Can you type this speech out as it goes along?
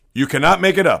You cannot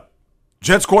make it up.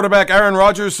 Jets quarterback Aaron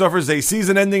Rodgers suffers a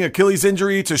season-ending Achilles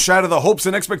injury to shatter the hopes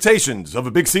and expectations of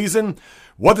a big season.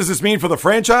 What does this mean for the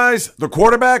franchise, the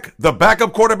quarterback, the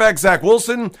backup quarterback Zach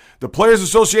Wilson, the Players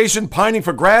Association pining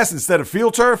for grass instead of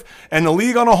field turf, and the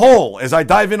league on a whole? As I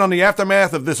dive in on the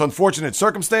aftermath of this unfortunate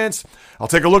circumstance, I'll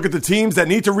take a look at the teams that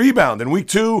need to rebound in Week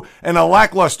 2 and a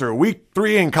lackluster Week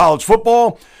 3 in college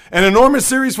football. An enormous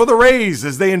series for the Rays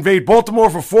as they invade Baltimore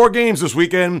for 4 games this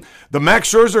weekend. The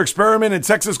Max Scherzer experiment in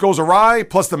Texas goes awry,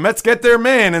 plus the Mets get their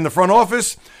man in the front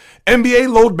office.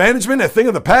 NBA load management, a thing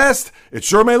of the past? It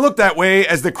sure may look that way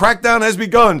as the crackdown has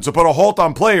begun to put a halt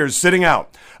on players sitting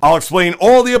out. I'll explain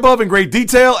all the above in great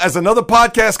detail as another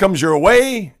podcast comes your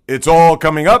way. It's all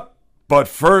coming up, but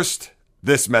first,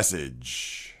 this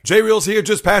message. J-Reels here,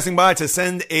 just passing by to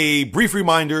send a brief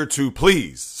reminder to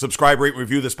please subscribe, rate,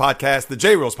 review this podcast, the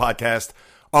J-Reels podcast,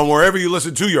 on wherever you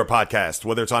listen to your podcast,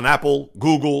 whether it's on Apple,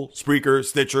 Google, Spreaker,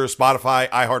 Stitcher, Spotify,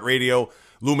 iHeartRadio,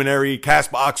 Luminary,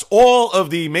 CastBox, all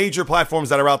of the major platforms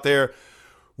that are out there.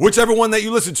 Whichever one that you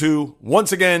listen to,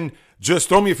 once again, just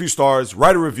throw me a few stars,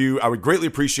 write a review. I would greatly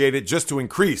appreciate it just to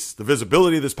increase the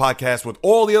visibility of this podcast with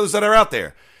all the others that are out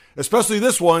there, especially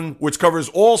this one, which covers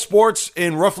all sports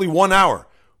in roughly 1 hour.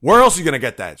 Where else are you going to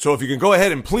get that? So if you can go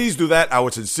ahead and please do that, I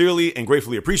would sincerely and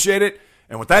gratefully appreciate it.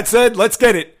 And with that said, let's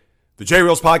get it. The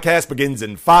J-Reels podcast begins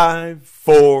in 5,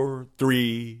 4,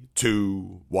 3,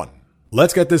 2, 1.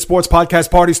 Let's get this sports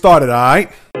podcast party started, all right?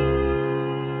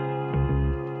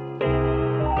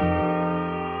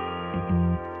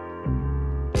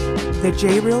 The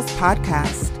J-Reels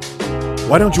podcast.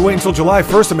 Why don't you wait until July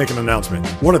 1st to make an announcement?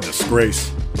 What a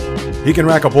disgrace. He can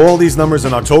rack up all these numbers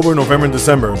in October, November, and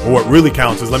December, but what really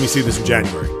counts is let me see this in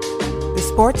January. The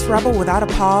sports rebel without a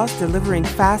pause, delivering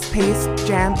fast-paced,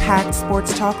 jam-packed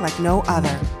sports talk like no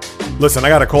other. Listen, I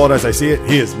gotta call it as I see it.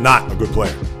 He is not a good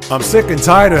player. I'm sick and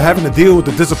tired of having to deal with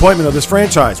the disappointment of this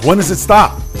franchise. When does it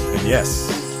stop? And yes,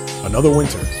 another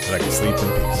winter that I can sleep in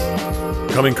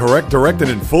peace. Coming correct, directed,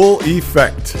 in full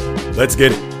effect. Let's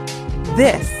get it.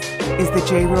 This is the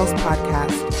J-Reels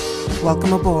podcast.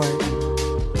 Welcome aboard.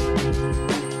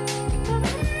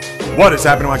 What is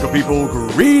happening, my good people?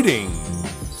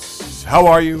 Greetings. How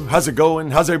are you? How's it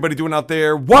going? How's everybody doing out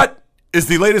there? What is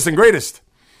the latest and greatest?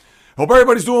 Hope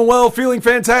everybody's doing well, feeling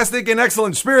fantastic, in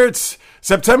excellent spirits.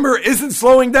 September isn't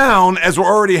slowing down as we're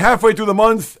already halfway through the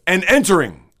month and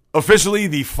entering officially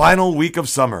the final week of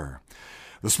summer.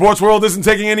 The sports world isn't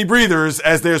taking any breathers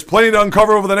as there's plenty to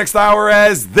uncover over the next hour,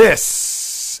 as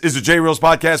this is the J-Reels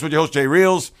podcast with your host,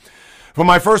 J-Reels. For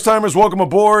my first timers, welcome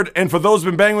aboard. And for those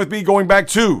who've been banging with me going back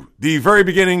to the very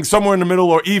beginning, somewhere in the middle,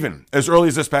 or even as early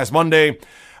as this past Monday,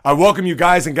 I welcome you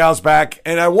guys and gals back.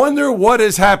 And I wonder what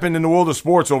has happened in the world of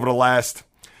sports over the last,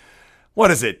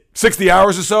 60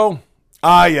 hours or so?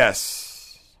 Ah,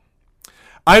 yes.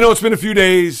 I know it's been a few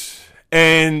days,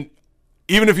 and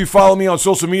even if you follow me on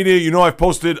social media, you know I've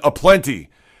posted aplenty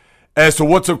as to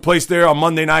what took place there on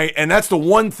Monday night. And that's the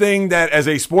one thing that, as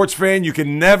a sports fan, you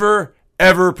can never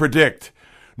ever predict.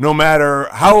 No matter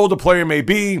how old a player may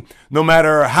be, no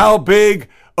matter how big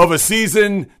of a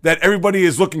season that everybody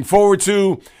is looking forward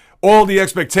to, all the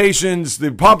expectations,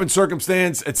 the pomp and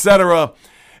circumstance, etc.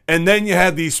 And then you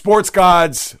had these sports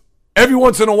gods every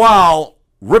once in a while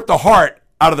rip the heart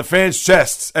out of the fans'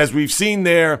 chests, as we've seen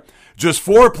there just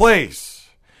 4 plays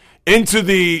into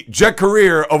the Jet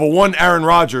career of a one Aaron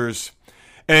Rodgers.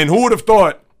 And who would have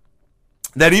thought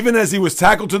that even as he was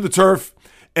tackled to the turf,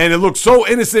 and it looked so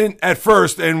innocent at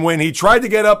first, and when he tried to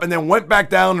get up and then went back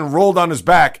down and rolled on his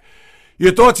back, you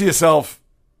thought to yourself,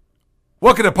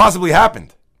 what could have possibly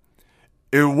happened?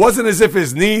 It wasn't as if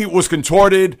his knee was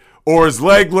contorted or his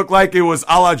leg looked like it was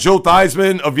a la Joe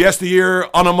Theismann of yesteryear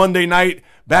on a Monday night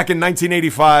back in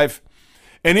 1985.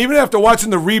 And even after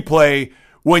watching the replay,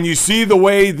 when you see the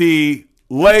way the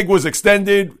leg was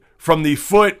extended from the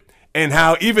foot and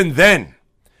how even then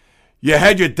you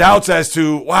had your doubts as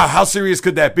to, wow, how serious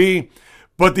could that be?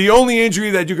 But the only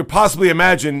injury that you could possibly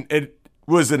imagine, it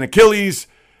was an Achilles.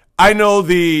 I know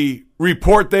the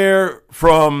report there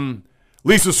from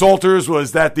Lisa Salters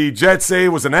was that the Jets say it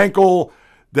was an ankle,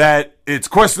 that it's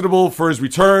questionable for his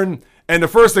return. And the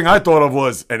first thing I thought of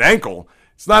was an ankle.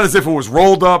 It's not as if it was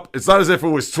rolled up. It's not as if it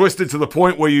was twisted to the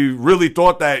point where you really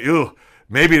thought that,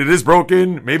 maybe it is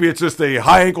broken. Maybe it's just a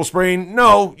high ankle sprain.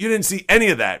 No, you didn't see any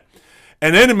of that.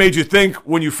 And then it made you think,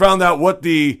 when you found out what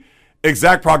the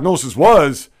exact prognosis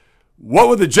was, what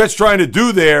were the Jets trying to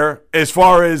do there as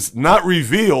far as not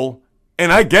reveal?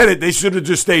 And I get it. They should have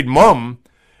just stayed mum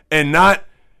and not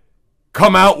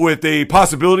come out with a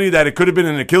possibility that it could have been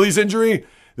an Achilles injury.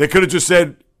 They could have just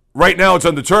said, right now it's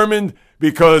undetermined.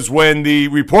 because when the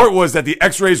report was that the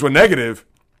x-rays were negative,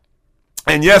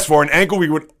 and yes, for an ankle, we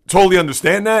would totally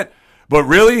understand that. But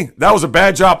really, that was a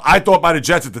bad job, I thought, by the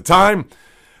Jets at the time.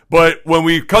 But when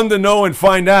we come to know and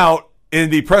find out in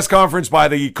the press conference by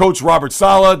the coach Robert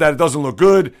Saleh that it doesn't look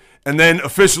good, and then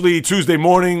officially Tuesday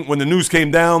morning when the news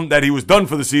came down that he was done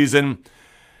for the season,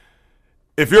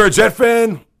 if you're a Jet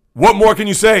fan, what more can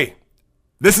you say?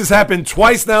 This has happened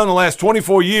twice now in the last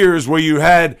 24 years where you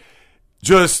had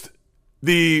just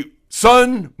the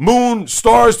sun, moon,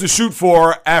 stars to shoot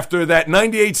for after that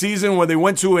 98 season when they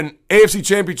went to an AFC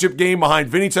Championship game behind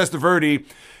Vinny Testaverde,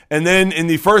 and then in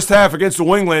the first half against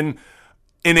New England,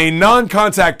 in a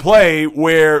non-contact play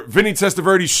where Vinny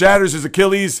Testaverde shatters his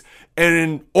Achilles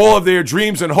and all of their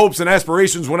dreams and hopes and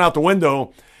aspirations went out the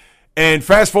window. And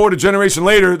fast forward a generation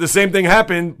later, the same thing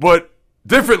happened, but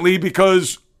differently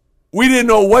because we didn't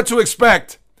know what to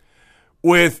expect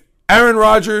with Aaron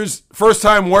Rodgers, first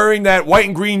time wearing that white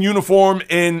and green uniform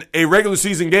in a regular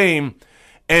season game,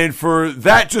 and for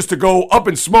that just to go up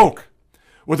in smoke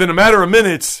within a matter of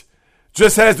minutes,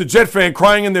 just has the Jet fan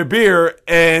crying in their beer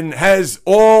and has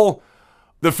all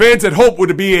the fans that hoped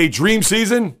would be a dream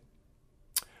season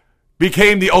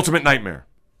became the ultimate nightmare.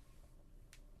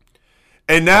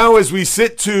 And now as we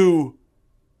sit to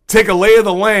take a lay of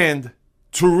the land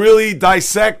to really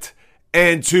dissect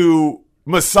and to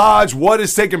massage what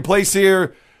has taken place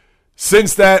here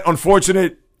since that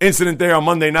unfortunate incident there on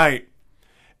Monday night.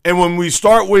 And when we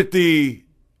start with the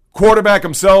quarterback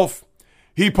himself,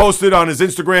 he posted on his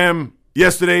Instagram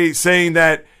yesterday saying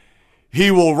that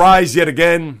he will rise yet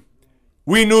again.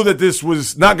 We knew that this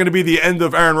was not going to be the end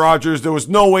of Aaron Rodgers. There was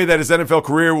no way that his NFL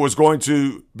career was going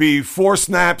to be 4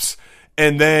 snaps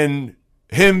and then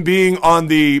him being on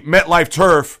the MetLife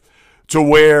turf to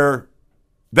where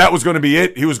that was going to be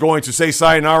it. He was going to say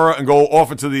sayonara and go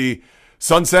off into the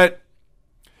sunset.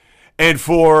 And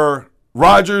for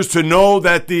Rodgers to know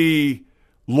that the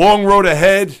long road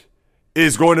ahead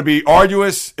is going to be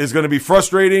arduous, is going to be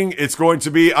frustrating. It's going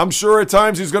to be, I'm sure at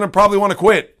times he's going to probably want to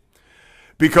quit.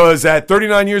 Because at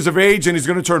 39 years of age, and he's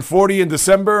going to turn 40 in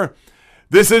December,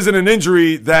 this isn't an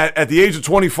injury that at the age of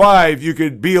 25, you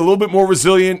could be a little bit more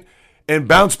resilient and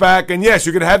bounce back. And yes,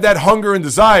 you're going to have that hunger and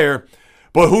desire,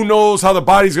 but who knows how the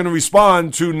body's going to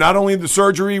respond to not only the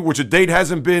surgery, which a date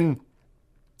hasn't been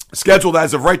scheduled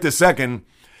as of right this second,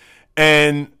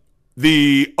 and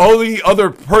the only other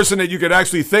person that you could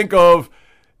actually think of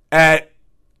at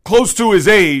close to his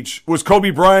age was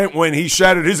Kobe Bryant when he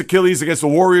shattered his Achilles against the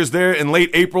Warriors there in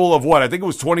late April of I think it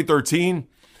was 2013.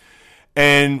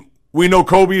 And we know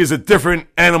Kobe is a different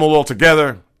animal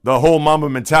altogether. The whole Mamba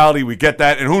mentality, we get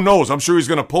that. And who knows? I'm sure he's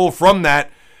going to pull from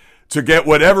that to get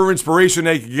whatever inspiration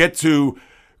they can get to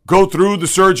go through the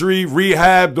surgery,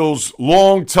 rehab, those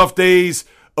long, tough days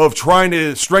of trying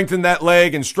to strengthen that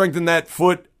leg and strengthen that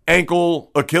foot,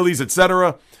 ankle, Achilles,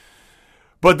 etc.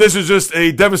 But this is just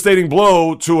a devastating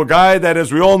blow to a guy that,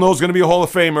 as we all know, is going to be a Hall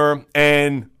of Famer.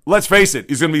 And let's face it,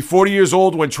 he's going to be 40 years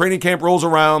old when training camp rolls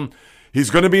around. He's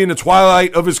going to be in the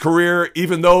twilight of his career,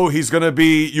 even though he's going to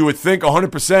be, you would think,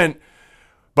 100%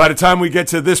 by the time we get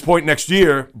to this point next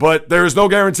year. But there is no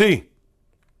guarantee.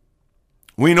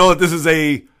 We know that this is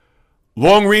a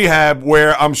long rehab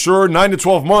where I'm sure 9 to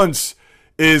 12 months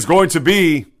is going to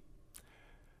be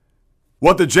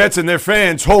what the Jets and their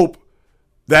fans hope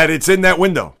that it's in that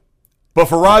window. But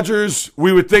for Rodgers,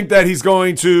 we would think that he's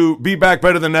going to be back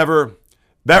better than ever.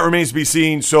 That remains to be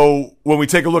seen. So when we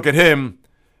take a look at him,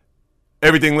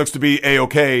 everything looks to be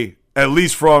A-okay, at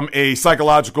least from a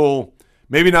psychological,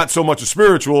 maybe not so much a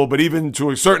spiritual, but even to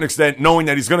a certain extent, knowing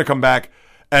that he's going to come back,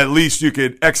 at least you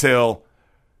could exhale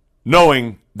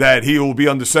knowing that he will be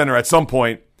under center at some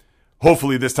point,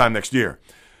 hopefully this time next year.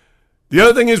 The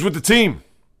other thing is with the team.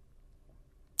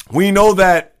 We know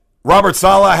that Robert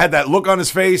Saleh had that look on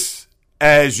his face,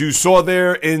 as you saw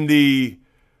there in the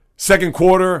second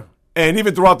quarter, and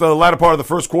even throughout the latter part of the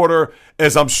first quarter,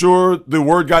 as I'm sure the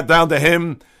word got down to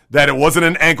him that it wasn't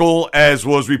an ankle, as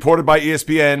was reported by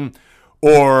ESPN,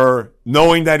 or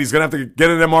knowing that he's going to have to get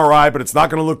an MRI, but it's not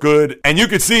going to look good. And you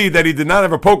could see that he did not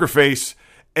have a poker face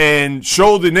and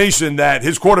show the nation that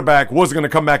his quarterback wasn't going to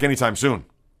come back anytime soon.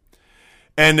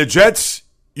 And the Jets,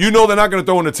 you know they're not going to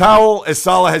throw in the towel, as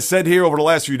Saleh has said here over the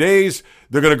last few days.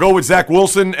 They're going to go with Zach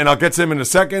Wilson, and I'll get to him in a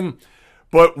second.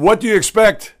 But what do you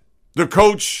expect the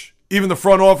coach, even the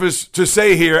front office, to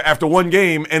say here after one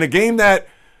game, and a game that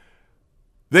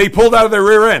they pulled out of their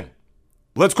rear end?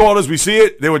 Let's call it as we see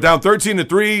it. They were down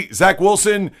 13-3. Zach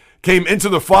Wilson came into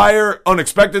the fire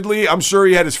unexpectedly. I'm sure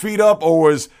he had his feet up or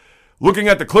was looking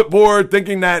at the clipboard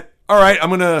thinking that, all right, I'm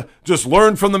going to just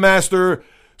learn from the master,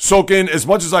 soak in as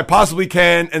much as I possibly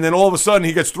can, and then all of a sudden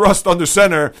he gets thrust under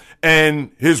center,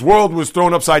 and his world was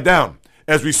thrown upside down.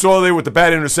 As we saw there with the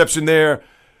bad interception there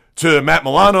to Matt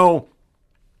Milano.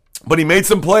 But he made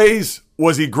some plays.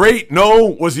 Was he great?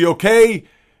 No. Was he okay?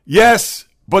 Yes.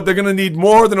 But they're going to need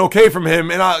more than okay from him.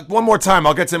 And one more time,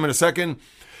 I'll get to him in a second.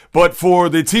 But for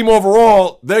the team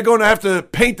overall, they're going to have to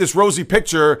paint this rosy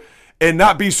picture and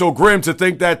not be so grim to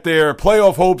think that their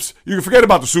playoff hopes, you can forget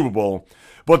about the Super Bowl,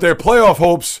 but their playoff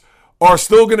hopes are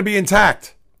still going to be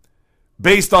intact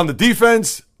based on the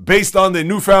defense, based on the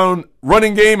newfound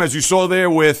running game, as you saw there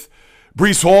with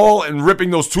Breece Hall and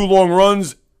ripping those 2 long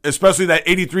runs, especially that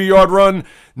 83-yard run.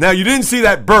 Now, you didn't see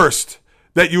that burst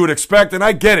that you would expect, and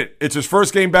I get it. It's his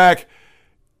first game back.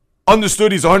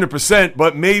 Understood he's 100%,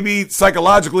 but maybe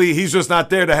psychologically he's just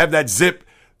not there to have that zip,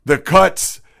 the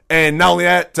cuts, and not only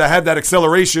that, to have that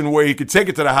acceleration where he could take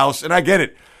it to the house. And I get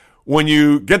it. When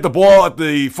you get the ball at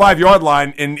the 5-yard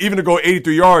line, and even to go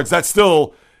 83 yards, that's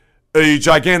still a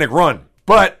gigantic run.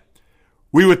 But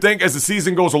we would think as the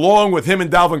season goes along with him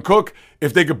and Dalvin Cook,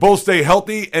 if they could both stay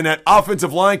healthy and that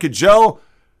offensive line could gel,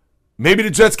 maybe the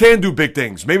Jets can do big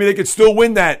things. Maybe they could still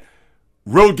win that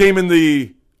road game in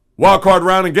the wild card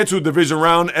round and get to a division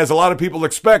round, as a lot of people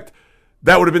expect.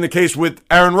 That would have been the case with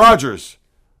Aaron Rodgers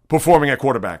performing at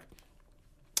quarterback.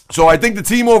 So I think the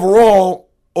team overall,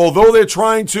 although they're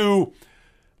trying to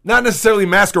not necessarily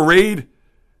masquerade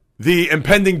the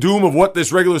impending doom of what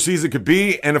this regular season could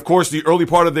be, and of course the early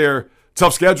part of their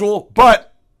tough schedule,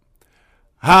 but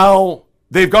how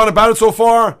they've gone about it so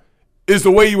far is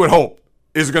the way you would hope.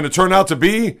 Is it going to turn out to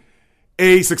be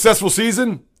a successful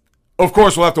season? Of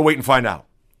course, we'll have to wait and find out.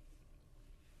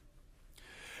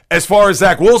 As far as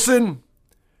Zach Wilson,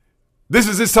 this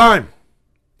is his time.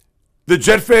 The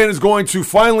Jet fan is going to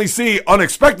finally see,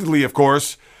 unexpectedly of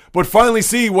course, but finally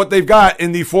see what they've got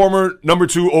in the former number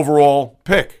 2 overall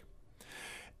pick.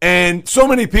 And so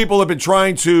many people have been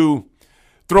trying to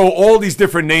throw all these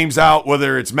different names out,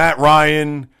 whether it's Matt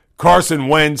Ryan, Carson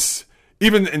Wentz,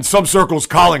 even in some circles,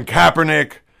 Colin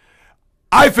Kaepernick.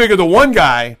 I figure the one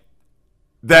guy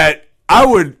that I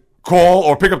would call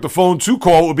or pick up the phone to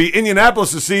call would be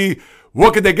Indianapolis to see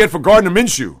what could they get for Gardner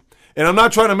Minshew. And I'm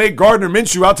not trying to make Gardner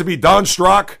Minshew out to be Don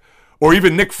Strock or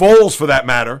even Nick Foles for that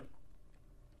matter,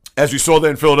 as we saw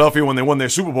there in Philadelphia when they won their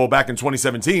Super Bowl back in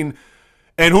 2017.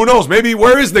 And who knows, maybe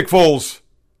where is Nick Foles?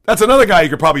 That's another guy you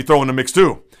could probably throw in the mix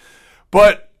too.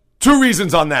 But 2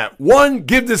 reasons on that. One,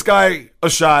 give this guy a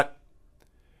shot.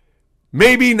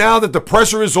 Maybe now that the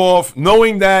pressure is off,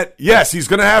 knowing that, yes, he's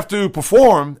going to have to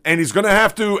perform and he's going to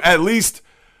have to at least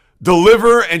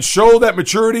deliver and show that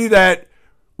maturity that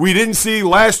we didn't see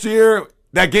last year,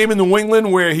 that game in New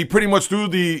England where he pretty much threw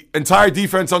the entire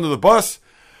defense under the bus.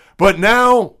 But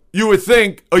now you would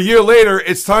think a year later,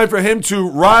 it's time for him to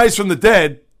rise from the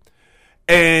dead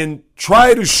and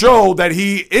try to show that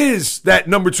he is that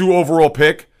number 2 overall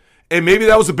pick. And maybe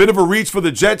that was a bit of a reach for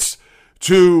the Jets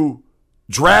to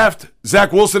draft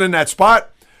Zach Wilson in that spot.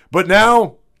 But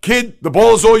now, kid, the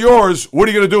ball is all yours. What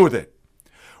are you going to do with it?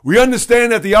 We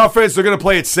understand that the offense, they're going to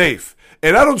play it safe.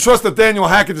 And I don't trust Nathaniel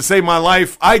Hackett to save my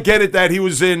life. I get it that he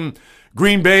was in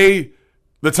Green Bay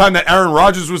the time that Aaron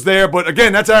Rodgers was there. But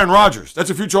again, that's Aaron Rodgers. That's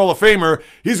a future Hall of Famer.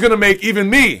 He's going to make even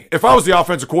me, if I was the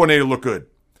offensive coordinator, look good.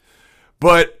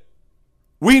 But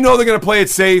we know they're going to play it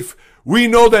safe. We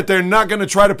know that they're not going to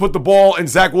try to put the ball in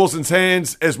Zach Wilson's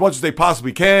hands as much as they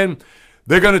possibly can.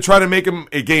 They're going to try to make him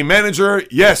a game manager.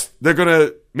 Yes, they're going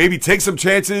to maybe take some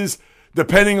chances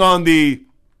depending on the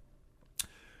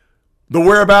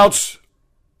whereabouts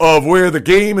of where the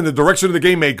game and the direction of the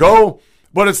game may go.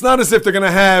 But it's not as if they're going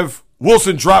to have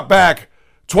Wilson drop back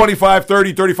 25,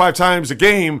 30, 35 times a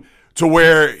game to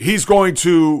where he's going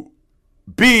to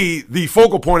be the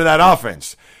focal point of that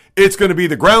offense. It's going to be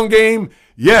the ground game.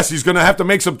 Yes, he's going to have to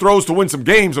make some throws to win some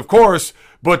games, of course,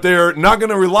 but they're not going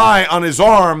to rely on his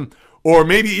arm or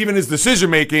maybe even his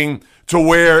decision-making to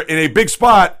where in a big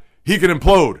spot he can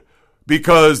implode.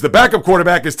 Because the backup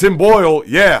quarterback is Tim Boyle.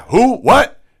 Yeah, who?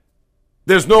 What?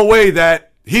 There's no way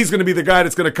that he's going to be the guy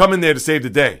that's going to come in there to save the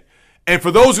day. And for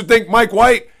those who think Mike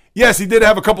White, yes, he did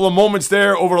have a couple of moments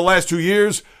there over the last 2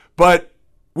 years, but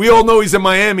we all know he's in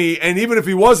Miami, and even if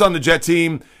he was on the Jet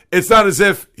team, it's not as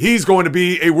if he's going to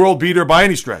be a world beater by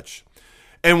any stretch.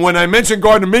 And when I mentioned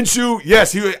Gardner Minshew,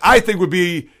 yes, he I think would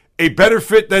be a better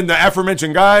fit than the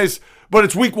aforementioned guys, but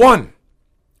it's week 1.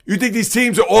 You think these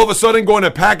teams are all of a sudden going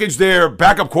to package their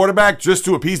backup quarterback just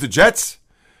to appease the Jets?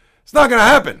 It's not going to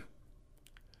happen.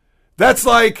 That's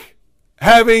like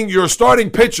having your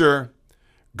starting pitcher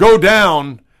go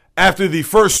down after the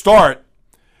first start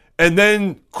and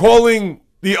then calling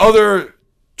the other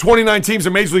 29 teams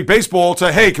in Major League Baseball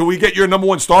to, hey, can we get your number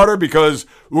one starter because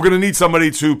we're going to need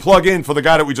somebody to plug in for the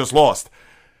guy that we just lost.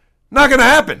 Not going to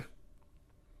happen.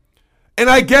 And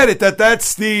I get it that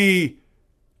that's the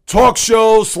talk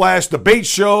show / debate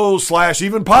show /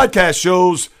 even podcast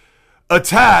shows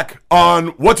attack on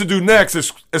what to do next,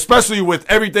 especially with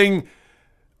everything,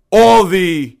 all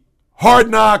the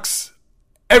hard knocks,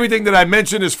 everything that I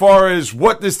mentioned as far as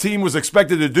what this team was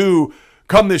expected to do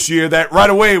come this year, that right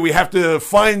away we have to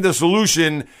find the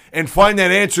solution and find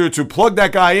that answer to plug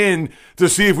that guy in to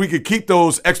see if we could keep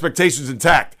those expectations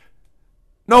intact.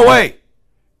 No way.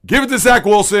 Give it to Zach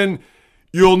Wilson.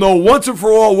 You'll know once and for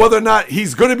all whether or not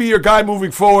he's going to be your guy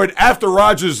moving forward after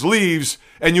Rodgers leaves,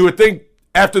 and you would think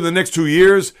after the next 2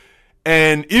 years.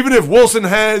 And even if Wilson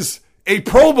has a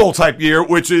Pro Bowl type year,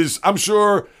 which is, I'm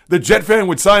sure the Jet fan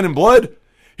would sign in blood,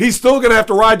 he's still going to have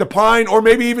to ride the pine or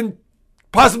maybe even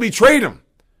possibly trade him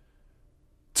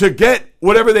to get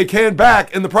whatever they can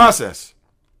back in the process.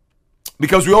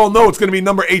 Because we all know it's going to be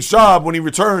number 8's job when he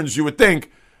returns, you would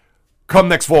think, come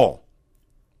next fall.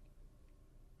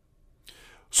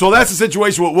 So that's the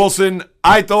situation with Wilson.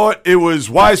 I thought it was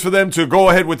wise for them to go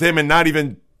ahead with him and not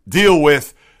even deal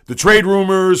with the trade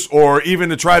rumors or even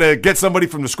to try to get somebody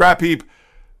from the scrap heap.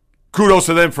 Kudos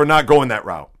to them for not going that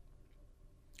route.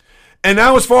 And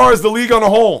now as far as the league on a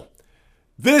whole,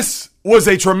 this was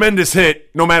a tremendous hit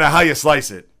no matter how you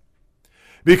slice it.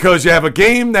 Because you have a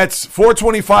game that's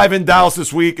 425 in Dallas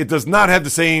this week. It does not have the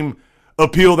same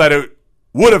appeal that it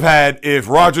would have had if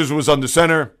Rodgers was under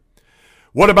center.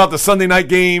 What about the Sunday night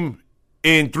game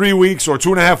in 3 weeks or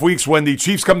 2.5 weeks when the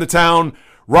Chiefs come to town?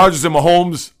 Rodgers and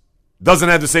Mahomes doesn't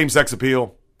have the same sex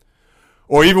appeal.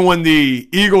 Or even when the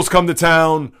Eagles come to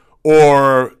town,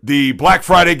 or the Black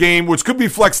Friday game, which could be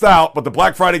flexed out, but the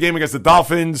Black Friday game against the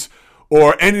Dolphins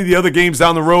or any of the other games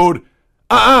down the road,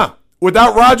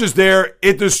 without Rodgers there,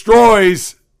 it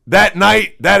destroys that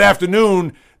night, that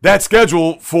afternoon, that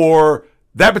schedule for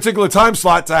that particular time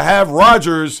slot to have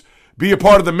Rodgers be a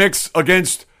part of the mix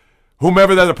against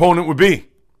whomever that opponent would be.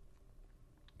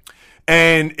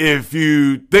 And if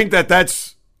you think that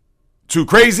that's too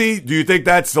crazy, do you think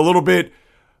that's a little bit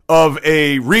of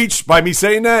a reach by me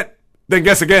saying that? Then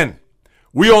guess again.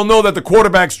 We all know that the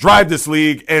quarterbacks drive this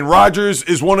league, and Rodgers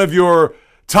is one of your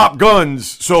top guns.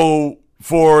 So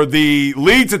for the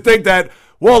league to think that,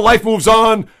 well, life moves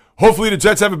on, hopefully the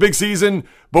Jets have a big season,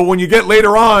 but when you get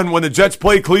later on, when the Jets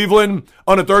play Cleveland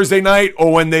on a Thursday night,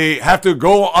 or when they have to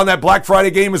go on that Black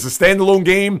Friday game as a standalone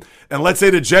game, and let's say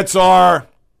the Jets are,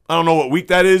 I don't know what week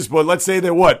that is, but let's say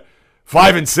they're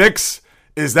 5-6?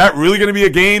 Is that really going to be a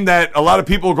game that a lot of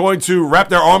people are going to wrap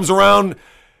their arms around,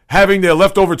 having their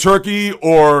leftover turkey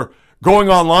or going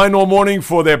online all morning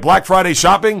for their Black Friday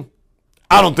shopping?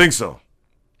 I don't think so.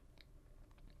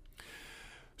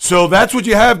 So that's what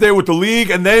you have there with the league.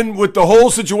 And then with the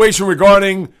whole situation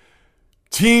regarding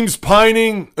teams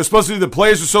pining, especially the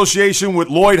Players Association with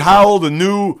Lloyd Howell, the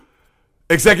new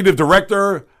executive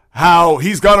director, how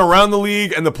he's gone around the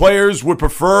league and the players would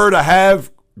prefer to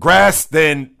have grass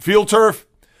than field turf.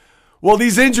 Well,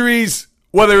 these injuries,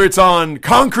 whether it's on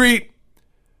concrete,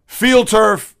 field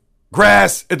turf,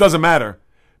 grass, it doesn't matter.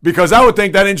 Because I would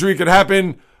think that injury could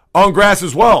happen on grass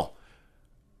as well.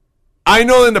 I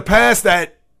know in the past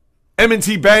that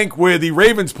M&T Bank, where the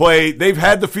Ravens play, they've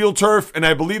had the field turf, and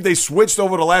I believe they switched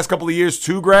over the last couple of years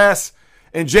to grass.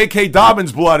 And J.K.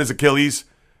 Dobbins blew out his Achilles.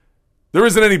 There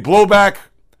isn't any blowback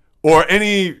or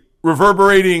any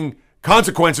reverberating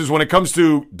consequences when it comes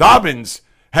to Dobbins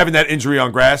having that injury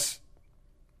on grass.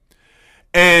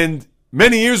 And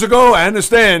many years ago, I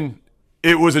understand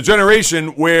it was a generation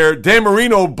where Dan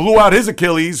Marino blew out his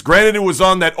Achilles. Granted, it was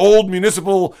on that old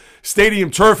Municipal Stadium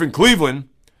turf in Cleveland.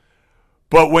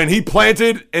 But when he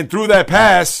planted and threw that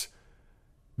pass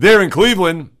there in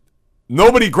Cleveland,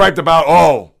 nobody griped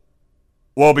about,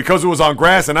 because it was on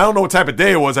grass, and I don't know what type of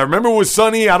day it was. I remember it was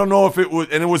sunny. I don't know if it was,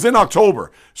 and it was in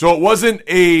October. So it wasn't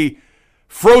a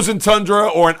frozen tundra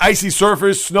or an icy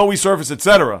surface, snowy surface,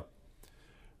 etc.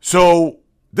 So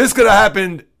this could have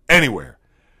happened anywhere.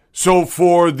 So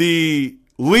for the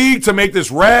league to make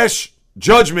this rash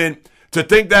judgment to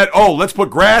think that, let's put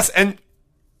grass, and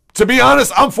to be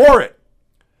honest, I'm for it.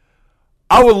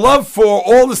 I would love for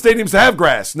all the stadiums to have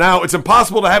grass. Now, it's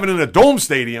impossible to have it in a dome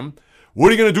stadium. What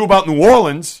are you going to do about New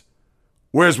Orleans?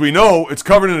 Whereas we know it's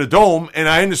covered in a dome, and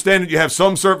I understand that you have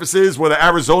some surfaces, whether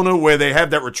Arizona, where they have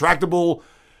that retractable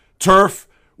turf,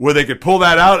 where they could pull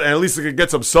that out, and at least it could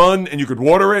get some sun, and you could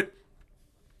water it.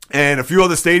 And a few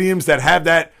other stadiums that have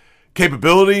that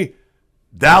capability,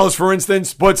 Dallas, for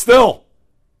instance. But still,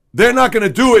 they're not going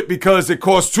to do it because it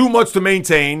costs too much to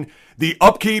maintain, the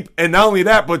upkeep, and not only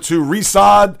that, but to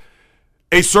resod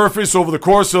a surface over the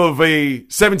course of a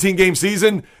 17-game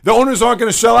season, the owners aren't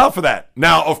going to shell out for that.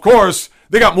 Now, of course,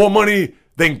 they got more money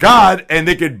than God, and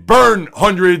they could burn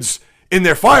hundreds in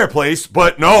their fireplace,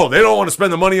 but no, they don't want to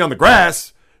spend the money on the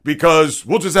grass because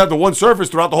we'll just have the one surface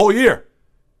throughout the whole year.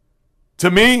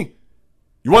 To me,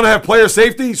 you want to have player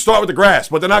safety, start with the grass,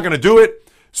 but they're not going to do it,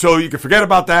 so you can forget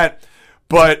about that.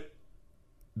 But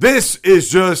this is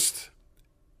just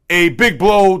a big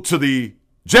blow to the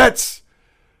Jets,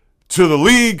 to the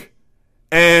league,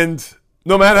 and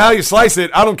no matter how you slice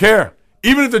it, I don't care.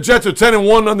 Even if the Jets are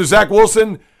 10-1 under Zach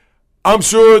Wilson, I'm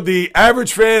sure the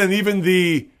average fan and even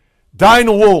the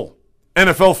dyed-in-the-wool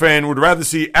NFL fan would rather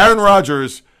see Aaron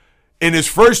Rodgers in his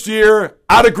first year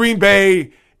out of Green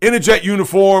Bay in a Jet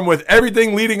uniform with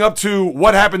everything leading up to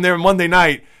what happened there Monday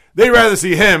night. They'd rather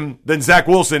see him than Zach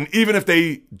Wilson, even if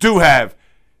they do have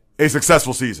a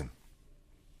successful season.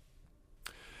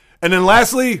 And then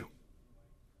lastly,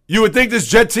 you would think this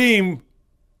Jet team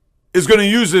is going to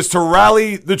use this to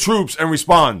rally the troops and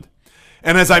respond.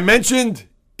 And as I mentioned,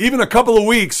 even a couple of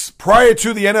weeks prior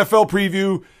to the NFL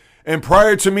preview and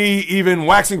prior to me even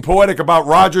waxing poetic about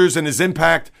Rodgers and his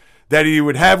impact that he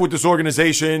would have with this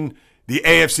organization, the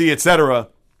AFC, etc.,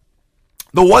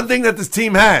 the one thing that this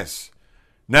team has,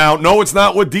 now, no, it's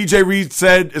not what DJ Reed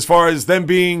said as far as them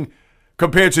being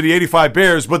compared to the 85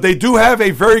 Bears, but they do have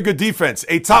a very good defense,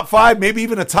 a top 5, maybe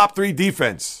even a top 3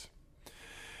 defense.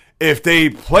 If they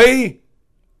play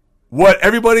what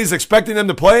everybody's expecting them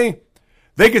to play,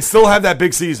 they could still have that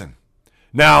big season.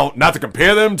 Now, not to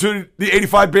compare them to the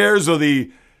 85 Bears or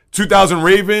the 2000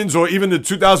 Ravens or even the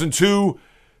 2002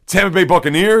 Tampa Bay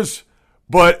Buccaneers,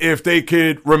 but if they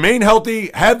could remain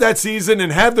healthy, have that season,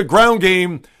 and have the ground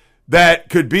game that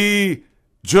could be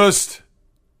just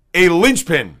a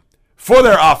linchpin for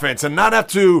their offense and not have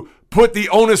to put the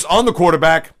onus on the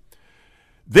quarterback,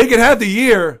 they could have the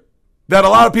year that a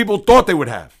lot of people thought they would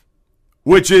have,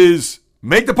 which is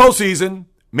make the postseason,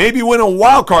 maybe win a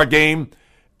wild card game,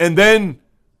 and then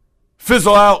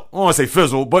fizzle out, I don't want to say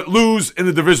fizzle, but lose in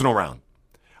the divisional round.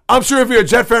 I'm sure if you're a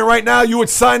Jet fan right now, you would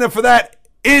sign up for that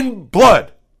in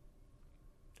blood.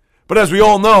 But as we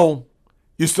all know,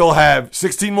 you still have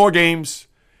 16 more games,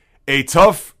 a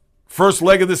tough first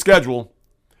leg of the schedule,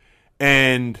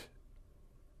 and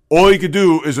all you could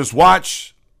do is just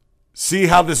watch, see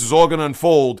how this is all going to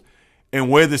unfold, and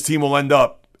where this team will end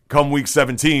up come week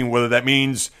 17, whether that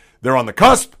means they're on the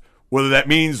cusp, whether that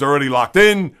means they're already locked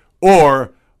in,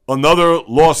 or another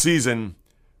lost season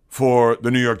for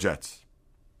the New York Jets.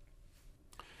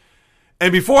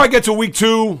 And before I get to week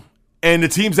 2 and the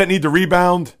teams that need to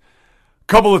rebound, a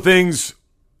couple of things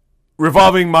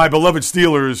revolving my beloved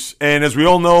Steelers. And as we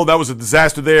all know, that was a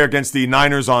disaster there against the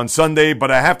Niners on Sunday, but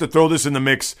I have to throw this in the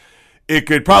mix. It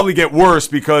could probably get worse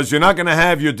because you're not going to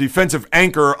have your defensive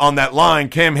anchor on that line,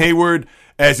 Cam Hayward,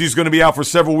 as he's going to be out for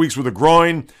several weeks with a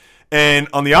groin. And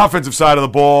on the offensive side of the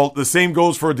ball, the same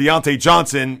goes for Deontay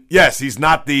Johnson. Yes, he's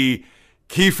not the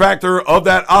key factor of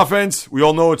that offense. We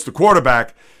all know it's the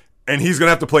quarterback, and he's going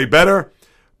to have to play better.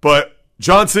 But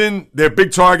Johnson, their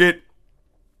big target,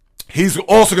 he's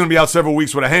also going to be out several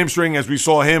weeks with a hamstring, as we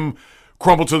saw him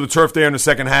crumble to the turf there in the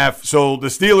second half. So the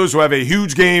Steelers, who have a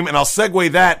huge game, and I'll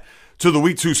segue that to the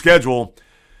week 2 schedule,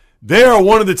 they are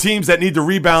one of the teams that need to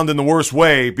rebound in the worst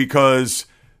way because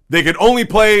they could only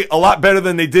play a lot better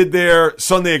than they did there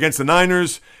Sunday against the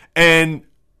Niners. And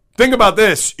think about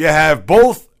this. You have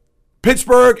both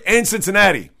Pittsburgh and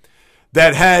Cincinnati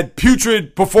that had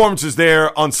putrid performances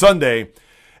there on Sunday,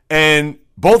 and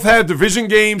both have division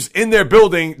games in their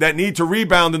building that need to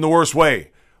rebound in the worst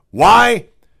way. Why?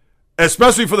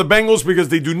 Especially for the Bengals, because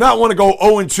they do not want to go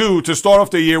 0-2 to start off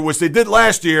the year, which they did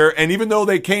last year, and even though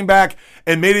they came back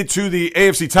and made it to the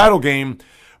AFC title game,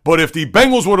 but if the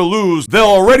Bengals were to lose, they'll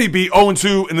already be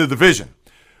 0-2 in the division.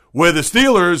 Where the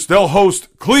Steelers, they'll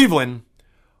host Cleveland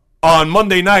on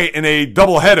Monday night in a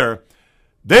doubleheader.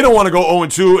 They don't want to go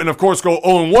 0-2 and, of course, go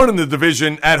 0-1 in the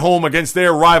division at home against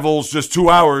their rivals just 2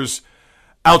 hours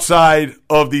outside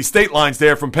of the state lines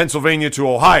there from Pennsylvania to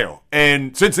Ohio.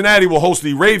 And Cincinnati will host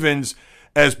the Ravens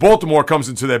as Baltimore comes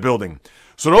into their building.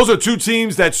 So those are two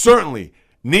teams that certainly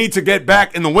need to get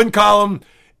back in the win column.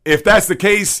 If that's the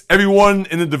case, everyone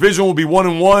in the division will be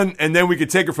 1-1, and then we can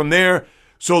take it from there.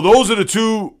 So those are the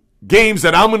two games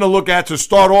that I'm going to look at to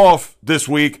start off this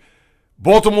week.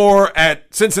 Baltimore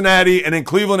at Cincinnati, and then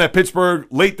Cleveland at Pittsburgh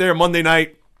late there Monday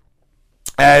night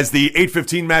as the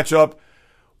 8:15 matchup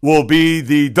will be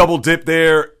the double dip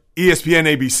there, ESPN,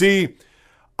 ABC.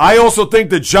 I also think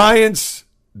the Giants,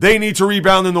 they need to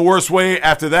rebound in the worst way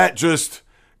after that just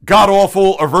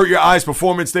god-awful, avert your eyes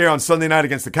performance there on Sunday night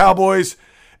against the Cowboys.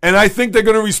 And I think they're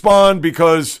going to respond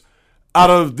because out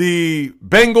of the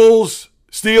Bengals,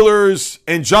 Steelers,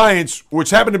 and Giants,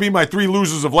 which happened to be my 3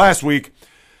 losers of last week,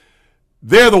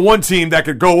 they're the one team that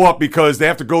could go up because they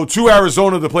have to go to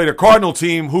Arizona to play the Cardinal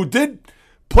team, who did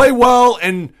play well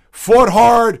and fought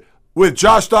hard with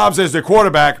Josh Dobbs as their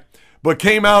quarterback, but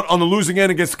came out on the losing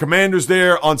end against the Commanders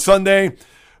there on Sunday.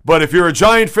 But if you're a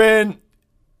Giant fan,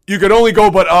 you could only go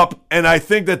but up, and I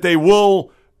think that they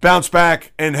will bounce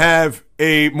back and have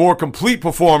a more complete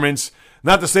performance.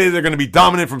 Not to say that they're going to be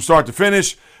dominant from start to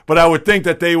finish, but I would think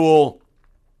that they will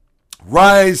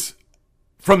rise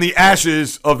from the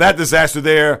ashes of that disaster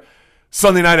there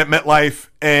Sunday night at MetLife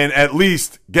and at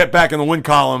least get back in the win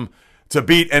column to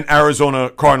beat an Arizona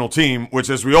Cardinal team, which,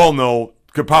 as we all know,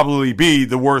 could probably be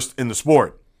the worst in the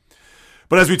sport.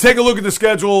 But as we take a look at the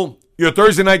schedule, your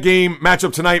Thursday night game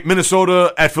matchup tonight,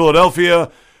 Minnesota at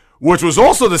Philadelphia, which was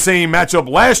also the same matchup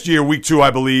last year, week 2,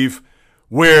 I believe,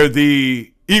 where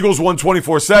the Eagles won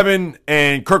 24-7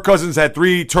 and Kirk Cousins had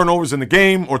 3 turnovers in the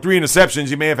game, or 3 interceptions.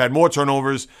 He may have had more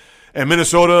turnovers. And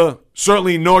Minnesota,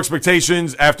 certainly no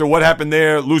expectations after what happened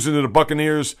there, losing to the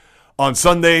Buccaneers on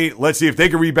Sunday. Let's see if they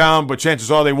can rebound, but chances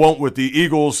are they won't with the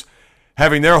Eagles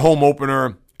having their home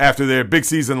opener after their big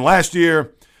season last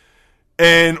year.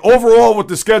 And overall with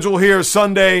the schedule here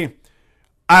Sunday,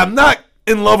 I'm not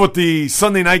in love with the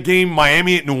Sunday night game,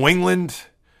 Miami at New England.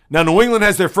 Now, New England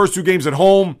has their first 2 games at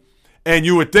home, and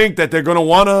you would think that they're going to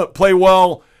want to play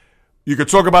well. You could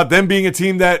talk about them being a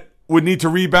team that would need to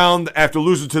rebound after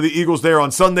losing to the Eagles there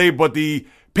on Sunday, but the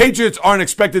Patriots aren't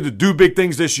expected to do big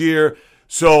things this year.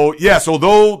 So, yes,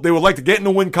 although they would like to get in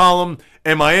the win column,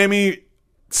 and Miami,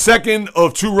 second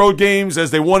of 2 road games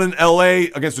as they won in L.A.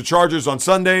 against the Chargers on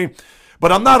Sunday.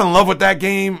 But I'm not in love with that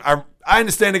game. I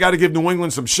understand they got to give New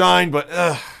England some shine, but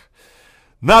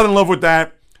not in love with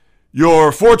that.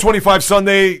 Your 4:25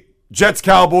 Sunday,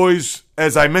 Jets-Cowboys,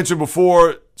 as I mentioned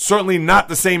before, certainly not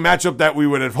the same matchup that we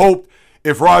would have hoped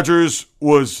if Rodgers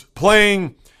was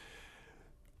playing.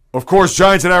 Of course,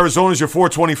 Giants at Arizona is your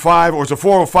 4:25, or it's a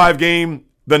 4:05 game.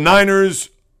 The Niners,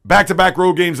 back-to-back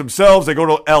road games themselves. They go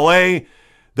to L.A.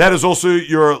 That is also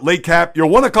your late cap. Your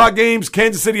 1 o'clock games,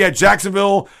 Kansas City at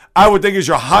Jacksonville, I would think is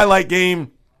your highlight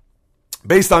game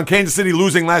based on Kansas City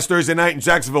losing last Thursday night and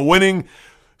Jacksonville winning.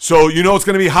 So you know it's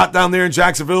going to be hot down there in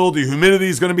Jacksonville. The humidity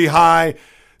is going to be high.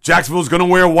 Jacksonville's going to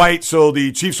wear white, so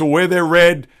the Chiefs will wear their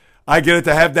red. I get it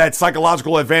to have that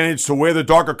psychological advantage to wear the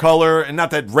darker color, and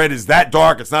not that red is that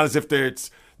dark. It's not as if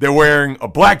they're wearing a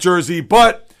black jersey,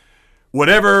 but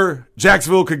whatever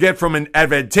Jacksonville could get from an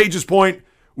advantageous point,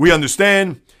 we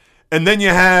understand. And then you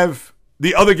have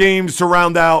the other games to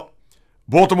round out.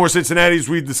 Baltimore, Cincinnati, as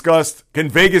we discussed. Can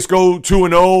Vegas go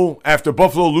 2-0 after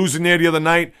Buffalo losing there the other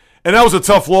night? And that was a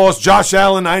tough loss. Josh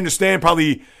Allen, I understand,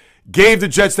 probably gave the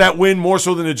Jets that win more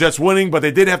so than the Jets winning, but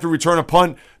they did have to return a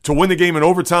punt to win the game in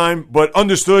overtime. But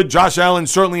understood, Josh Allen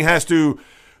certainly has to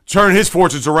turn his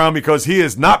fortunes around because he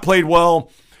has not played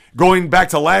well going back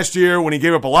to last year when he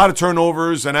gave up a lot of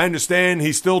turnovers. And I understand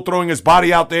he's still throwing his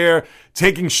body out there,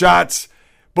 taking shots.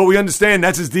 But we understand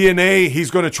that's his DNA. He's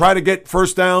going to try to get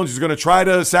first downs. He's going to try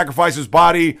to sacrifice his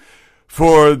body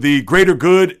for the greater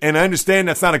good. And I understand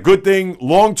that's not a good thing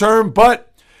long term,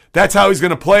 but that's how he's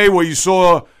going to play, where you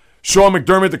saw Sean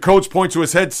McDermott, the coach, point to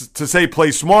his head to say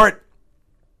play smart.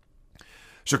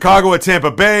 Chicago at Tampa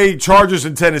Bay, Chargers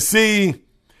in Tennessee,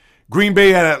 Green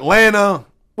Bay at Atlanta,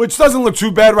 which doesn't look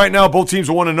too bad right now. Both teams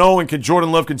are 1-0, and can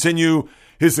Jordan Love continue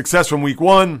his success from week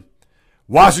 1?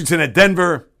 Washington at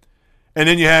Denver. And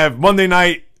then you have Monday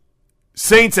night,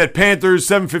 Saints at Panthers,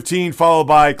 7:15, followed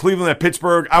by Cleveland at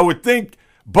Pittsburgh. I would think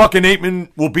Buck and Aitman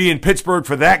will be in Pittsburgh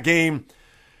for that game.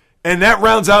 And that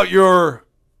rounds out your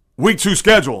week 2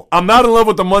 schedule. I'm not in love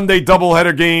with the Monday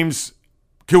doubleheader games.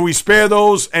 Can we spare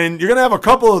those? And you're going to have a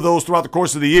couple of those throughout the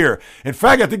course of the year. In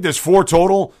fact, I think there's 4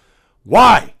 total.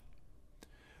 Why?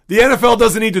 The NFL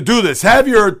doesn't need to do this. Have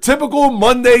your typical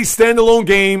Monday standalone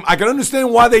game. I can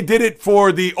understand why they did it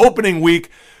for the opening week,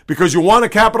 because you want to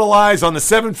capitalize on the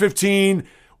 7:15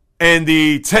 and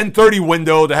the 10:30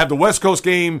 window to have the West Coast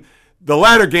game, the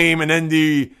latter game, and then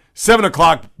the 7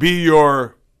 o'clock be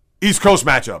your East Coast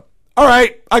matchup. All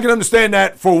right, I can understand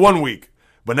that for 1 week.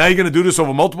 But now you're going to do this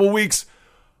over multiple weeks?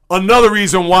 Another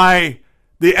reason why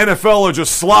the NFL are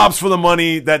just slobs for the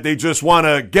money, that they just want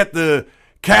to get the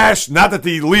cash. Not that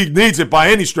the league needs it by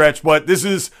any stretch, but this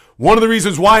is one of the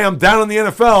reasons why I'm down on the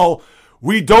NFL.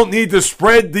 We don't need to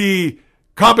spread the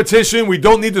competition. We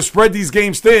don't need to spread these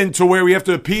games thin to where we have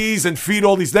to appease and feed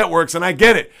all these networks. And I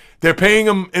get it. They're paying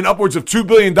them in upwards of $2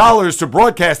 billion to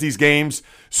broadcast these games.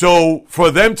 So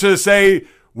for them to say,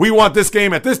 we want this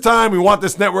game at this time. We want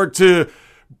this network to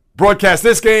broadcast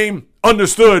this game.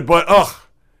 Understood, but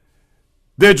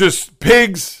they're just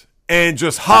pigs and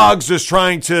just hogs just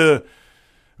trying to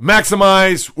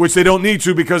maximize, which they don't need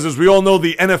to because, as we all know,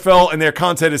 the NFL and their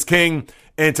content is king.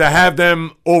 And to have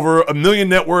them over 1 million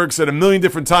networks at 1 million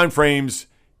different time frames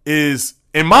is,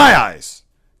 in my eyes,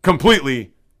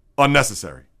 completely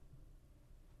unnecessary.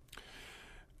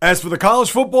 As for the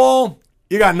college football,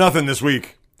 you got nothing this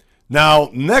week. Now,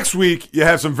 next week, you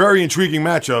have some very intriguing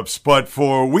matchups, but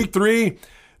for week 3,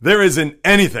 there isn't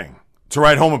anything to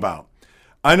write home about.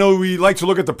 I know we like to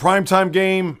look at the primetime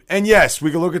game, and yes, we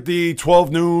can look at the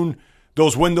 12 noon,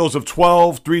 those windows of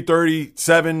 12, 3:30,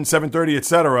 7, 7:30,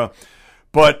 etc.,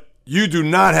 but you do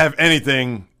not have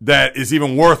anything that is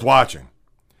even worth watching.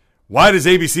 Why does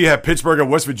ABC have Pittsburgh at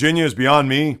West Virginia is beyond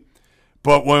me,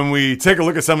 but when we take a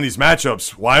look at some of these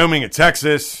matchups, Wyoming at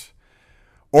Texas,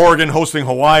 Oregon hosting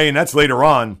Hawaii, and that's later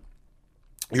on.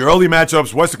 Your early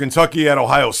matchups, Western Kentucky at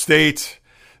Ohio State,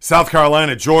 South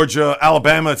Carolina, Georgia,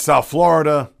 Alabama at South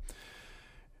Florida.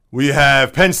 We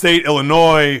have Penn State,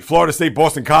 Illinois, Florida State,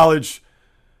 Boston College,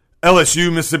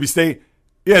 LSU, Mississippi State.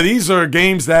 Yeah, these are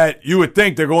games that you would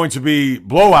think they're going to be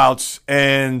blowouts,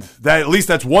 and that at least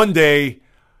that's one day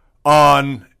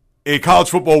on a college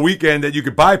football weekend that you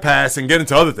could bypass and get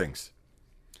into other things.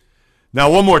 Now,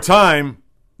 one more time,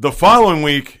 the following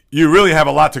week, you really have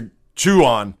a lot to chew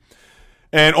on.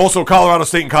 And also Colorado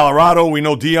State and Colorado. We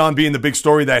know Deion being the big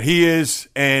story that he is,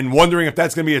 and wondering if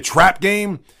that's going to be a trap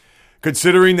game,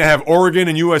 considering they have Oregon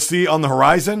and USC on the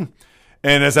horizon.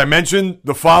 And as I mentioned,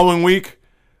 the following week,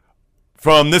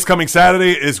 from this coming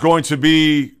Saturday, is going to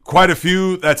be quite a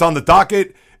few that's on the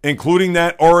docket, including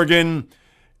that Oregon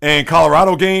and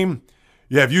Colorado game.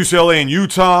 You have UCLA and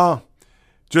Utah.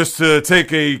 Just to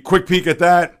take a quick peek at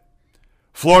that,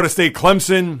 Florida State,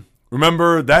 Clemson.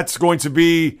 Remember, that's going to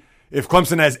be, if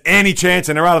Clemson has any chance,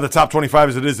 and they're out of the top 25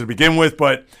 as it is to begin with,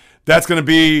 but that's going to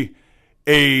be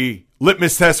a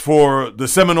litmus test for the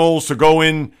Seminoles to go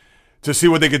in to see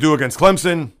what they could do against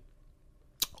Clemson.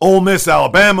 Ole Miss,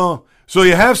 Alabama. So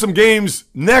you have some games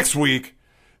next week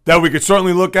that we could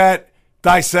certainly look at,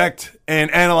 dissect,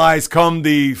 and analyze come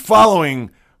the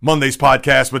following Monday's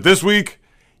podcast. But this week,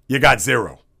 you got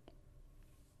zero.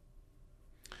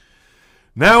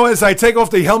 Now, as I take off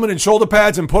the helmet and shoulder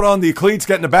pads and put on the cleats,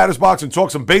 get in the batter's box and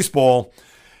talk some baseball,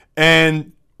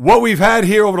 and what we've had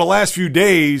here over the last few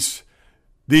days,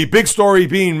 the big story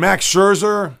being Max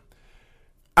Scherzer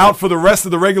out for the rest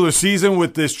of the regular season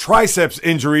with this triceps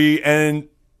injury, and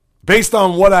based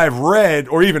on what I've read,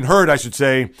 or even heard, I should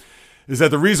say, is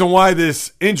that the reason why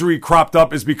this injury cropped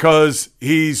up is because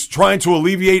he's trying to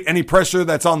alleviate any pressure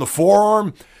that's on the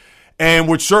forearm. And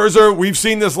with Scherzer, we've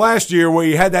seen this last year where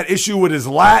he had that issue with his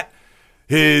lat,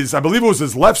 I believe it was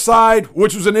his left side,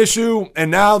 which was an issue. And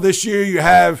now this year you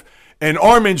have an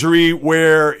arm injury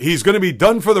where he's going to be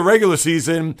done for the regular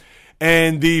season,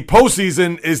 and the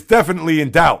postseason is definitely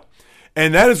in doubt.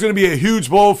 And that is going to be a huge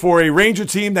blow for a Ranger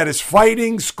team that is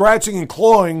fighting, scratching, and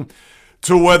clawing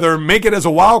to whether make it as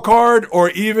a wild card or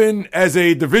even as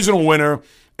a divisional winner.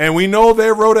 And we know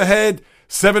their road ahead,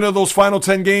 7 of those final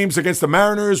 10 games against the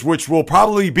Mariners, which will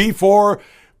probably be for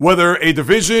whether a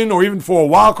division or even for a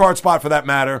wild card spot for that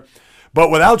matter.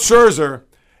 But without Scherzer,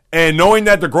 and knowing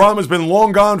that DeGrom has been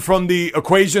long gone from the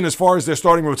equation as far as their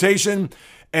starting rotation,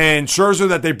 and Scherzer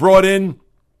that they brought in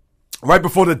right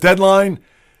before the deadline,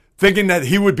 thinking that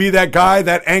he would be that guy,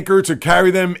 that anchor to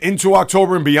carry them into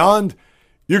October and beyond,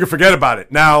 you can forget about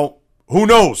it. Now, who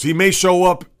knows? He may show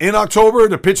up in October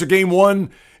to pitch a game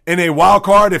 1 in a wild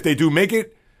card if they do make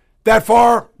it that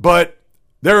far, but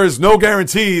there is no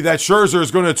guarantee that Scherzer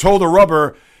is going to toe the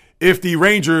rubber if the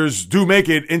Rangers do make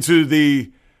it into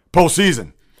the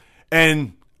postseason.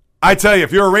 And I tell you,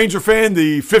 if you're a Ranger fan,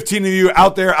 the 15 of you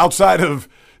out there outside of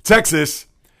Texas,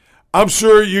 I'm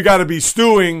sure you got to be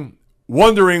stewing,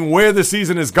 wondering where the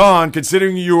season has gone,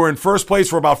 considering you were in first place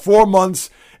for about 4 months,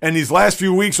 and these last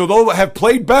few weeks, although have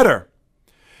played better,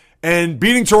 and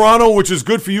beating Toronto, which is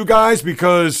good for you guys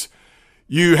because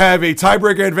you have a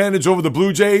tiebreaker advantage over the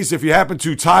Blue Jays if you happen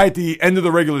to tie at the end of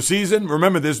the regular season.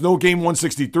 Remember, there's no game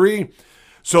 163.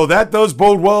 So that does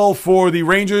bode well for the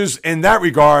Rangers in that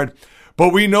regard.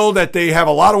 But we know that they have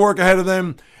a lot of work ahead of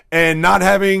them, and not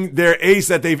having their ace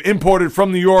that they've imported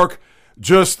from New York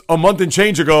just a month and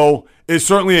change ago is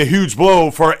certainly a huge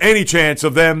blow for any chance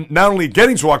of them not only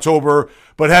getting to October,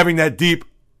 but having that deep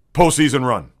postseason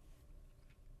run.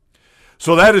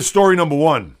 So that is story number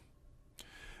 1.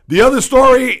 The other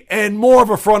story, and more of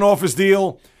a front office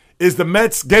deal, is the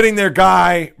Mets getting their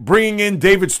guy, bringing in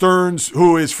David Stearns,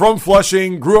 who is from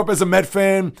Flushing, grew up as a Met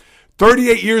fan,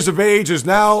 38 years of age, is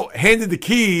now handed the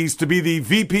keys to be the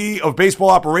VP of baseball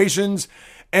operations.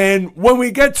 And when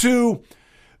we get to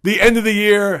the end of the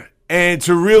year and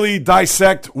to really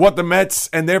dissect what the Mets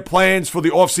and their plans for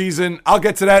the offseason, I'll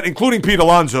get to that, including Pete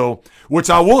Alonso, which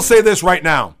I will say this right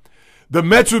now. The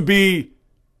Mets would be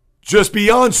just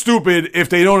beyond stupid if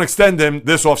they don't extend him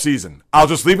this offseason. I'll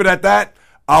just leave it at that.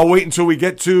 I'll wait until we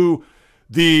get to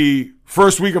the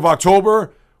first week of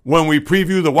October when we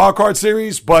preview the Wild Card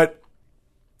Series. But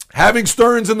having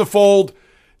Stearns in the fold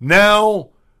now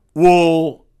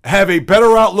will have a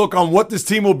better outlook on what this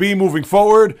team will be moving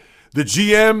forward. The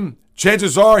GM,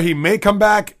 chances are he may come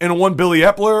back in a one Billy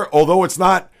Epler, although it's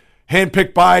not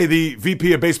handpicked by the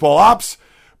VP of Baseball Ops.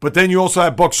 But then you also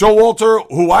have Buck Showalter,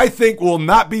 who I think will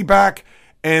not be back.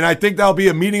 And I think that'll be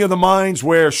a meeting of the minds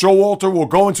where Showalter will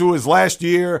go into his last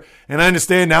year. And I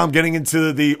understand now I'm getting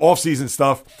into the offseason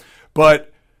stuff.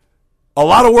 But a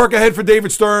lot of work ahead for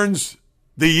David Stearns.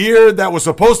 The year that was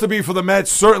supposed to be for the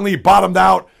Mets certainly bottomed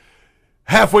out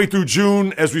halfway through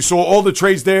June, as we saw all the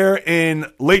trades there in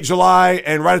late July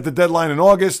and right at the deadline in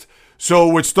August. So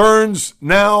with Stearns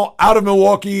now out of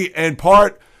Milwaukee and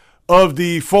part of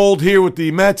the fold here with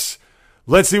the Mets,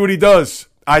 let's see what he does.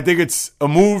 I think it's a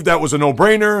move that was a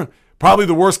no-brainer, probably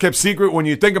the worst-kept secret when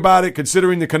you think about it,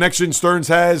 considering the connection Stearns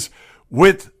has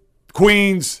with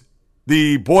Queens,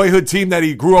 the boyhood team that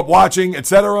he grew up watching,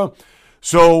 etc.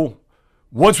 So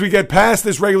once we get past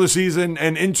this regular season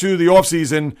and into the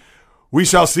offseason, we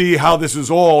shall see how this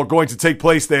is all going to take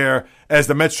place there as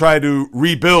the Mets try to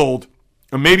rebuild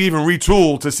and maybe even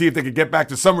retool to see if they could get back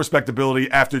to some respectability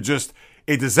after just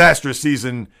a disastrous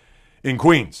season in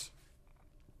Queens.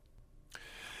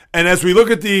 And as we look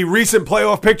at the recent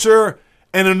playoff picture,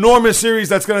 an enormous series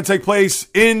that's going to take place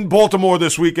in Baltimore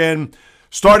this weekend,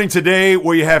 starting today,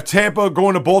 where you have Tampa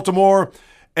going to Baltimore.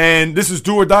 And this is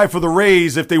do or die for the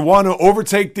Rays. If they want to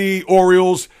overtake the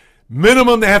Orioles,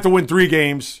 minimum they have to win 3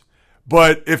 games.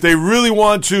 But if they really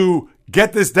want to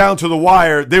get this down to the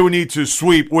wire, they would need to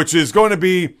sweep, which is going to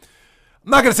be,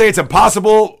 I'm not going to say it's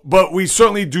impossible, but we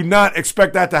certainly do not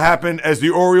expect that to happen, as the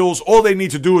Orioles, all they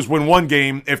need to do is win 1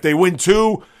 game. If they win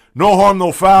 2, no harm,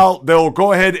 no foul, they'll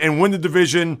go ahead and win the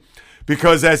division,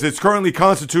 because as it's currently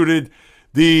constituted,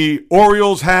 the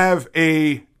Orioles have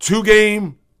a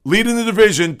 2-game lead in the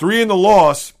division, 3 in the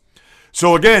loss.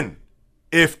 So again,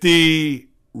 if the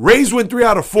Rays win 3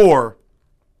 out of 4,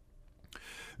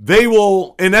 they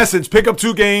will, in essence, pick up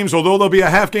 2 games, although they'll be a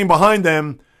half game behind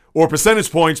them, or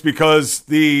percentage points, because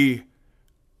the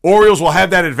Orioles will have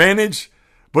that advantage.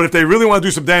 But if they really want to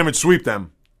do some damage, sweep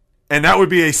them. And that would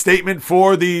be a statement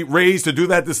for the Rays to do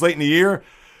that this late in the year.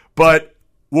 But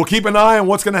we'll keep an eye on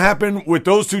what's going to happen with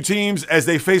those 2 teams as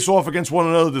they face off against one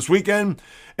another this weekend.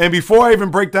 And before I even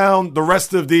break down the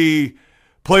rest of the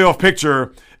playoff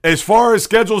picture, as far as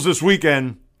schedules this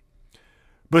weekend,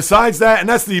 besides that, and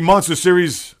that's the monster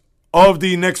series of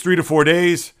the next 3 to 4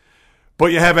 days,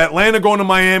 but you have Atlanta going to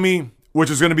Miami, which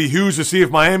is going to be huge to see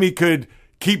if Miami could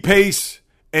keep pace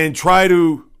and try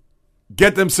to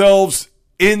get themselves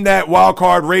in that wild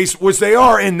card race, which they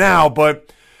are in now.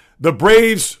 But the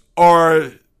Braves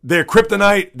are their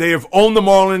kryptonite. They have owned the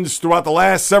Marlins throughout the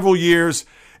last several years.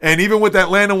 And even with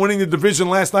Atlanta winning the division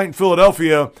last night in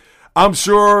Philadelphia, I'm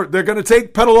sure they're going to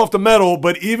take pedal off the metal.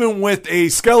 But even with a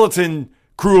skeleton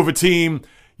crew of a team,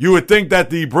 you would think that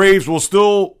the Braves will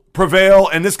still prevail,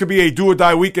 and this could be a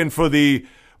do-or-die weekend for the...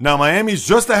 Now, Miami's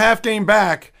just a half game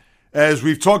back, as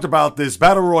we've talked about this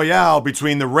battle royale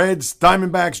between the Reds,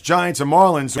 Diamondbacks, Giants, and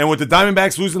Marlins. And with the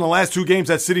Diamondbacks losing the last 2 games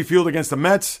at Citi Field against the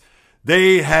Mets,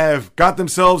 they have got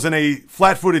themselves in a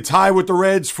flat-footed tie with the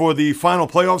Reds for the final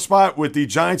playoff spot with the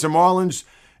Giants and Marlins.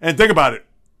 And think about it.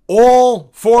 All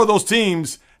 4 of those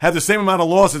teams have the same amount of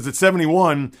losses at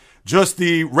 71. Just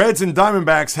the Reds and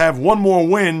Diamondbacks have 1 more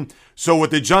win. So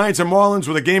with the Giants and Marlins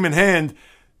with a game in hand,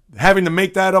 having to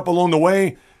make that up along the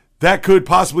way, that could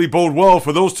possibly bode well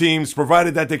for those teams,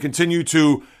 provided that they continue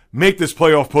to make this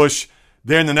playoff push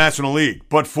there in the National League.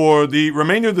 But for the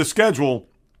remainder of the schedule,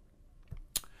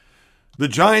 the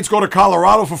Giants go to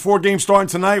Colorado for 4 games starting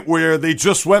tonight, where they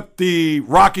just swept the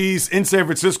Rockies in San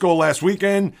Francisco last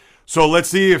weekend. So let's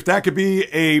see if that could be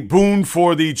a boon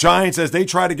for the Giants as they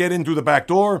try to get in through the back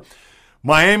door.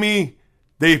 Miami,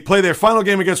 they play their final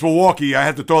game against Milwaukee. I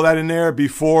had to throw that in there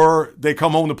before they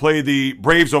come home to play the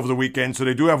Braves over the weekend. So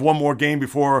they do have 1 more game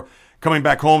before coming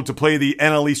back home to play the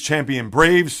NL East champion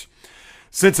Braves.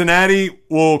 Cincinnati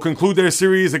will conclude their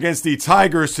series against the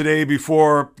Tigers today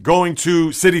before going to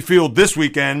Citi Field this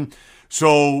weekend.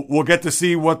 So we'll get to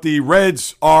see what the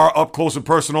Reds are up close and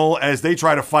personal as they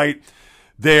try to fight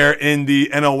there in the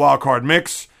NL wildcard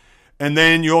mix. And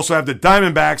then you also have the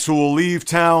Diamondbacks, who will leave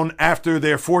town after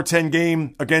their 4-10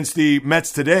 game against the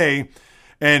Mets today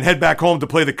and head back home to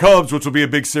play the Cubs, which will be a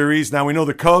big series. Now, we know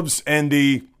the Cubs and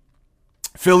the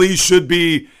Phillies should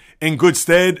be in good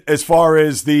stead as far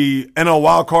as the NL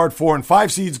wildcard 4 and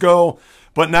 5 seeds go.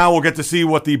 But now we'll get to see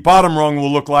what the bottom rung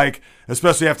will look like,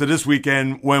 especially after this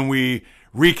weekend when we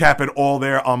recap it all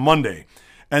there on Monday.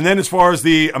 And then as far as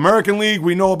the American League,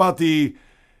 we know about the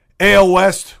AL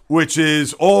West, which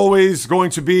is always going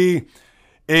to be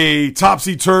a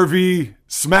topsy-turvy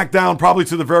smackdown probably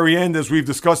to the very end, as we've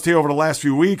discussed here over the last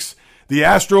few weeks. The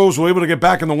Astros were able to get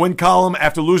back in the win column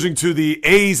after losing to the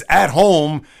A's at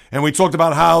home, and we talked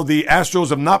about how the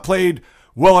Astros have not played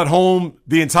well at home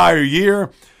the entire year.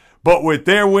 But with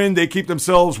their win, they keep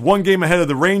themselves one game ahead of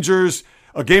the Rangers,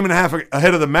 a game and a half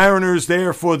ahead of the Mariners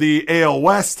there for the AL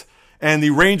West. And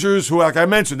the Rangers, who, like I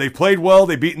mentioned, they've played well.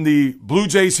 They've beaten the Blue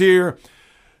Jays here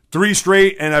 3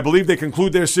 straight, and I believe they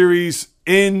conclude their series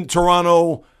in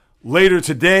Toronto later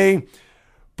today.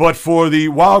 But for the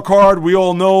wild card, we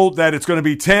all know that it's going to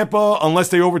be Tampa unless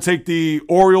they overtake the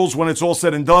Orioles when it's all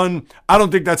said and done. I don't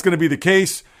think that's going to be the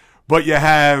case. But you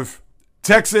have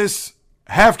Texas,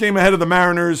 half game ahead of the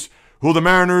Mariners, who the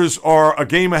Mariners are a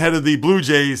game ahead of the Blue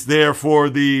Jays there for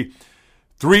the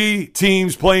 3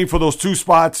 teams playing for those 2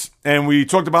 spots, and we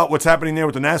talked about what's happening there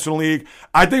with the National League.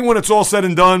 I think when it's all said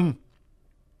and done,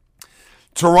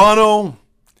 Toronto,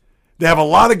 they have a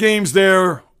lot of games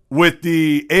there with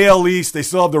the AL East. They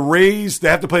still have the Rays. They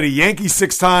have to play the Yankees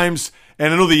 6 times,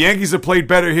 and I know the Yankees have played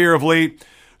better here of late.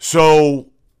 So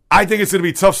I think it's going to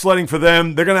be tough sledding for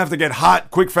them. They're going to have to get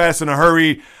hot, quick, fast, in a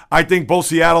hurry. I think both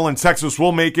Seattle and Texas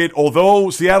will make it,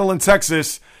 although Seattle and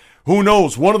Texas, who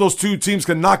knows? One of those 2 teams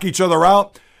can knock each other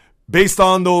out based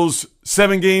on those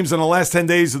 7 games in the last 10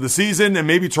 days of the season, and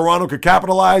maybe Toronto could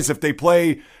capitalize if they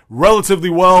play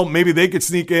relatively well. Maybe they could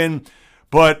sneak in,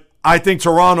 but I think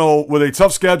Toronto, with a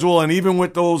tough schedule and even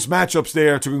with those matchups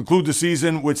there to conclude the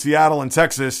season with Seattle and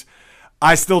Texas,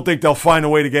 I still think they'll find a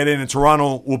way to get in, and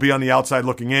Toronto will be on the outside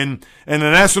looking in. And the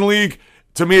National League,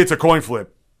 to me, it's a coin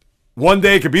flip. One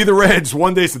day it could be the Reds,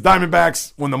 one day it's the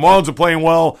Diamondbacks when the Marlins are playing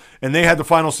well and they had the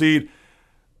final seed.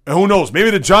 And who knows?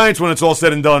 Maybe the Giants, when it's all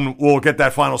said and done, will get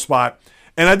that final spot.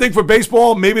 And I think for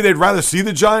baseball, maybe they'd rather see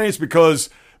the Giants because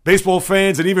baseball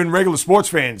fans and even regular sports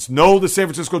fans know the San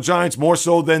Francisco Giants more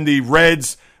so than the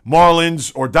Reds,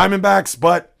 Marlins, or Diamondbacks.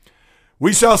 But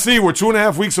we shall see. We're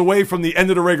 2.5 weeks away from the end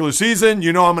of the regular season.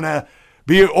 You know I'm going to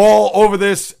be all over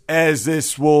this as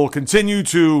this will continue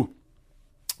to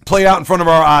play out in front of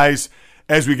our eyes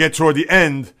as we get toward the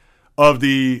end of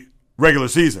the regular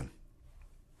season.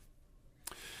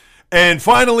 And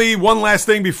finally, one last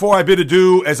thing before I bid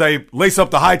adieu as I lace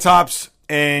up the high tops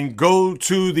and go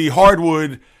to the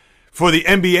hardwood for the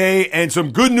NBA. And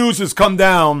some good news has come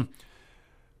down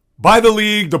by the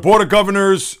league, the Board of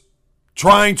Governors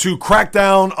trying to crack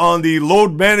down on the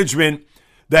load management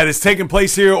that has taken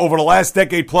place here over the last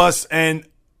decade plus. And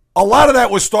a lot of that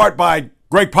was started by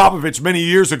Greg Popovich many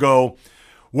years ago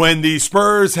when the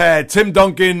Spurs had Tim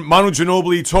Duncan, Manu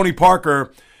Ginobili, Tony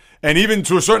Parker, and even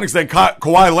to a certain extent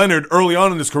Kawhi Leonard early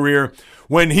on in his career,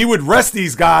 when he would rest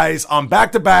these guys on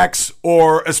back-to-backs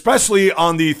or especially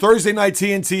on the Thursday night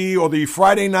TNT or the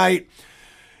Friday night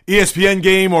ESPN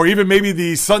game or even maybe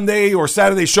the Sunday or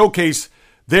Saturday showcase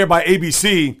there by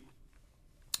ABC,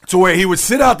 to where he would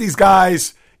sit out these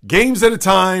guys games at a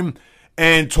time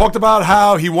and talked about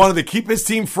how he wanted to keep his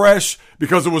team fresh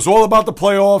because it was all about the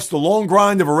playoffs, the long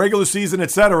grind of a regular season,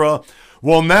 etc.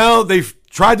 Well, now they've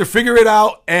tried to figure it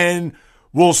out and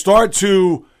will start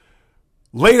to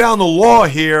lay down the law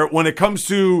here when it comes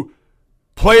to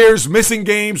players missing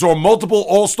games or multiple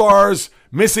All-Stars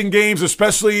missing games,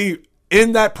 especially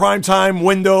in that primetime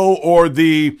window or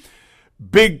the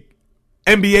big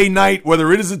NBA night,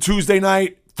 whether it is a Tuesday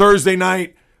night, Thursday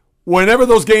night, whenever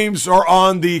those games are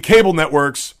on the cable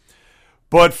networks.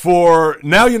 But for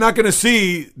now, you're not going to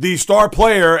see the star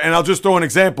player, and I'll just throw an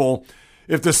example.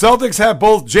 If the Celtics have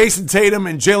both Jason Tatum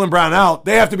and Jaylen Brown out,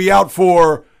 they have to be out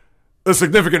for a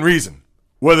significant reason.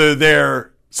 Whether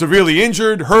they're severely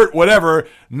injured, hurt, whatever,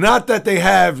 not that they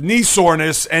have knee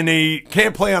soreness and they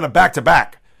can't play on a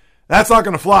back-to-back. That's not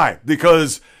going to fly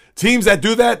because teams that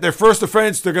do that, their first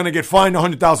offense, they're going to get fined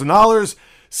 $100,000.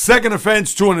 Second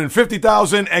offense,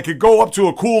 $250,000, and could go up to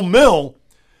a cool $1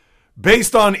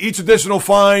 based on each additional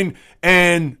fine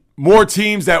and more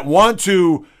teams that want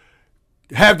to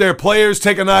have their players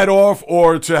take a night off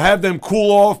or to have them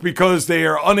cool off because they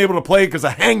are unable to play because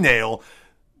of hangnail.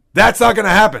 That's not going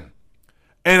to happen.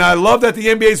 And I love that the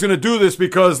NBA is going to do this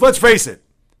because, let's face it,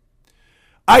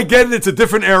 I get it, it's a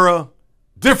different era,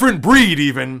 different breed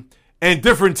even, and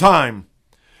different time.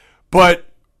 But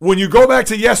when you go back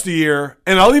to yesteryear,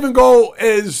 and I'll even go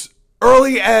as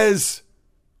early as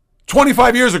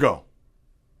 25 years ago.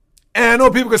 And I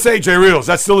know people can say, Jay Reels,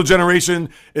 that's still a generation.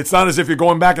 It's not as if you're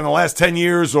going back in the last 10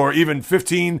 years or even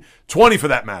 15, 20 for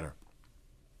that matter.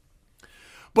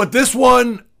 But this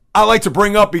one I like to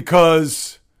bring up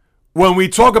because when we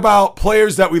talk about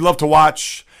players that we love to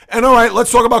watch, and all right,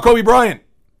 let's talk about Kobe Bryant.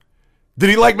 Did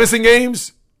he like missing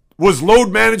games? Was load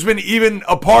management even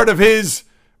a part of his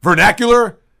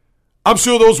vernacular? I'm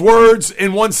sure those words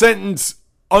in one sentence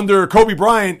under Kobe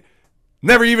Bryant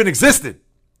never even existed.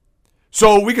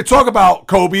 So we could talk about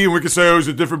Kobe and we could say, oh, he's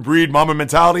a different breed, Mamba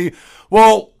mentality.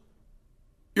 Well,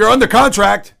 you're under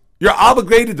contract. You're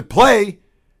obligated to play.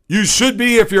 You should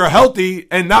be if you're healthy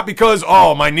and not because,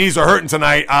 oh, my knees are hurting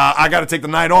tonight. I got to take the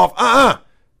night off.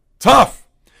 Tough.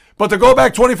 But to go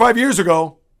back 25 years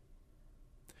ago,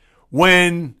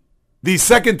 when the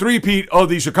second three-peat of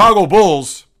the Chicago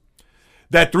Bulls,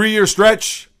 that 3-year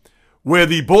stretch where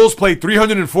the Bulls played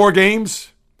 304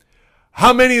 games,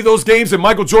 how many of those games did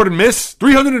Michael Jordan miss?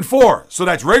 304. So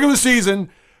that's regular season,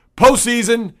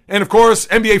 postseason, and of course,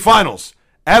 NBA Finals.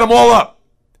 Add them all up.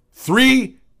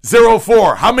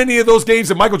 304. How many of those games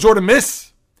did Michael Jordan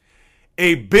miss?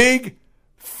 A big,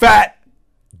 fat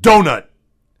donut.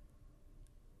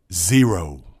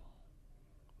 0.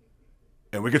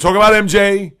 And we could talk about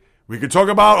MJ. We could talk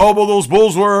about, oh, well, those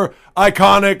Bulls were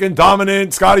iconic and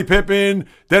dominant. Scottie Pippen,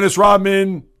 Dennis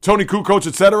Rodman, Tony Kukoc,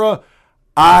 etc.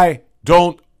 I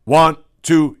don't want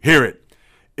to hear it.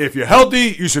 If you're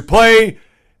healthy, you should play.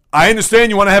 I understand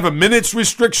you want to have a minutes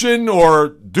restriction or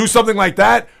do something like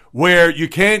that where you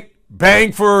can't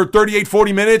bang for 38,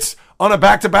 40 minutes on a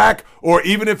back-to-back, or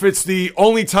even if it's the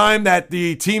only time that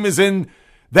the team is in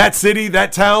that city,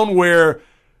 that town where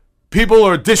people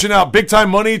are dishing out big-time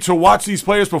money to watch these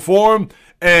players perform,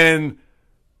 and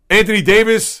Anthony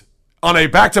Davis on a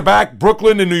back-to-back,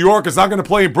 Brooklyn and New York, is not going to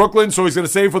play in Brooklyn, so he's going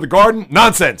to save for the Garden.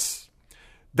 Nonsense.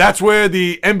 That's where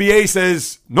the NBA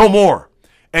says no more.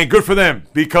 And good for them,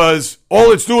 because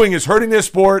all it's doing is hurting their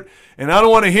sport, and I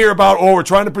don't want to hear about, oh, we're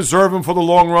trying to preserve them for the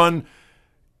long run.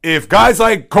 If guys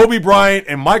like Kobe Bryant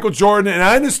and Michael Jordan, and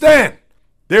I understand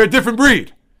they're a different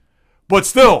breed, but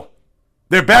still,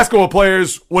 they're basketball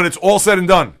players when it's all said and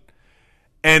done.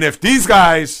 And if these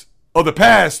guys of the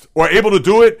past were able to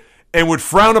do it and would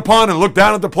frown upon and look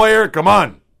down at the player, come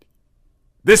on.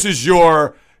 This is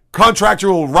your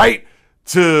contractual right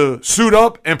to suit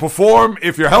up and perform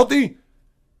if you're healthy.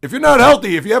 If you're not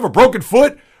healthy, if you have a broken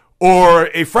foot or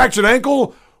a fractured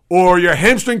ankle or your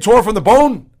hamstring tore from the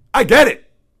bone, I get it.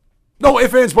 No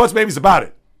ifs, ands, buts, maybes about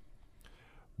it.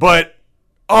 But,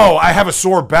 oh, I have a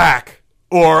sore back,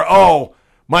 or, oh,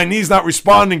 my knee's not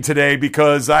responding today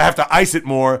because I have to ice it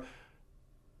more.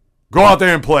 Go out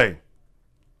there and play.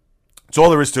 That's all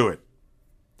there is to it.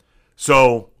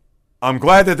 So I'm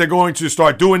glad that they're going to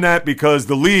start doing that, because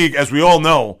the league, as we all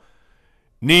know,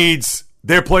 needs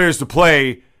their players to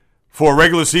play for a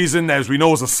regular season, as we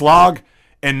know is a slog.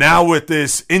 And now with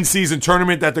this in-season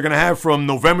tournament that they're going to have from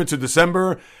November to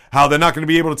December, how they're not going to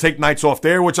be able to take nights off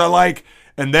there, which I like.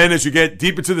 And then as you get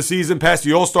deep into the season, past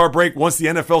the All-Star break, once the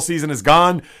NFL season is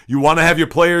gone, you want to have your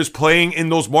players playing in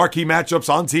those marquee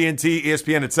matchups on TNT,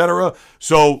 ESPN, etc.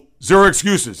 So, zero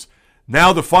excuses.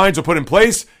 Now the fines are put in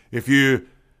place. If you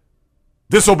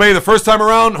disobey the first time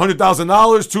around, $100,000,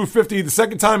 $250,000 the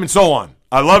second time, and so on.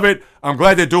 I love it. I'm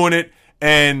glad they're doing it.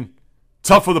 And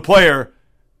tough for the player.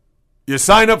 You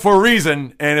sign up for a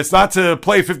reason, and it's not to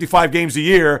play 55 games a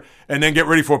year and then get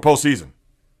ready for a postseason.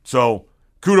 So,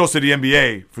 kudos to the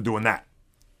NBA for doing that.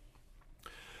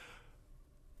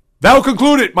 That'll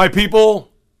conclude it, my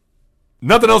people.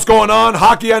 Nothing else going on.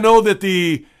 Hockey, I know that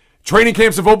the training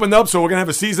camps have opened up, so we're going to have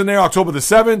a season there October the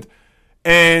 7th.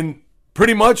 And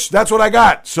pretty much that's what I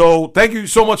got. So thank you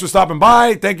so much for stopping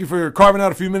by. Thank you for carving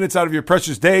out a few minutes out of your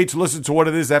precious day to listen to what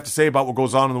it is I have to say about what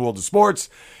goes on in the world of sports.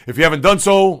 If you haven't done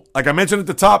so, like I mentioned at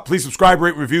the top, please subscribe,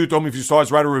 rate, review, throw me a few stars,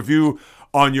 write a review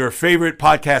on your favorite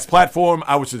podcast platform.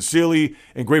 I would sincerely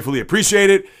and gratefully appreciate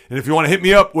it. And if you want to hit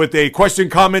me up with a question,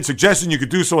 comment, suggestion, you could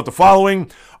do so at the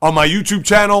following: on my YouTube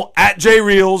channel,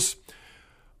 @JReels,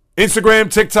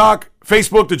 Instagram, TikTok,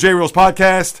 Facebook, The J Reels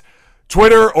Podcast,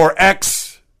 Twitter or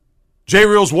X,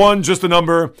 JReels1, just a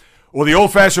number, or the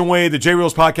old-fashioned way, the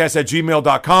JReelsPodcast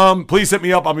 @gmail.com. Please hit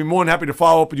me up. I'll be more than happy to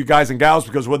follow up with you guys and gals,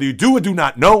 because whether you do or do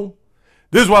not know,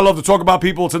 this is why I love to talk about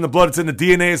people. It's in the blood. It's in the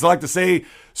DNA. As I like to say,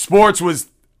 sports was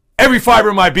every fiber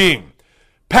of my being.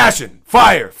 Passion,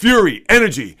 fire, fury,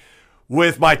 energy.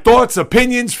 With my thoughts,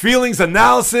 opinions, feelings,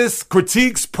 analysis,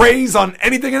 critiques, praise on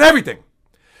anything and everything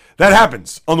that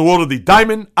happens on the world of the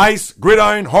diamond, ice,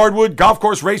 gridiron, hardwood, golf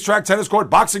course, racetrack, tennis court,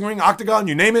 boxing ring, octagon,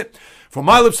 you name it. From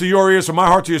my lips to your ears, from my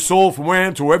heart to your soul, from where I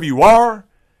am to wherever you are,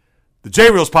 the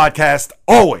J-Reels podcast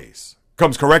always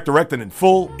comes correct, direct, and in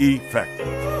full effect.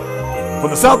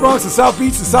 From the South Bronx, the South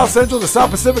Beach, the South Central, the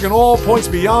South Pacific, and all points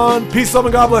beyond, peace, love,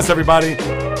 and God bless everybody.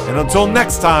 And until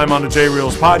next time on the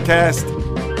J-Reels podcast,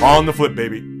 on the flip,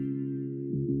 baby.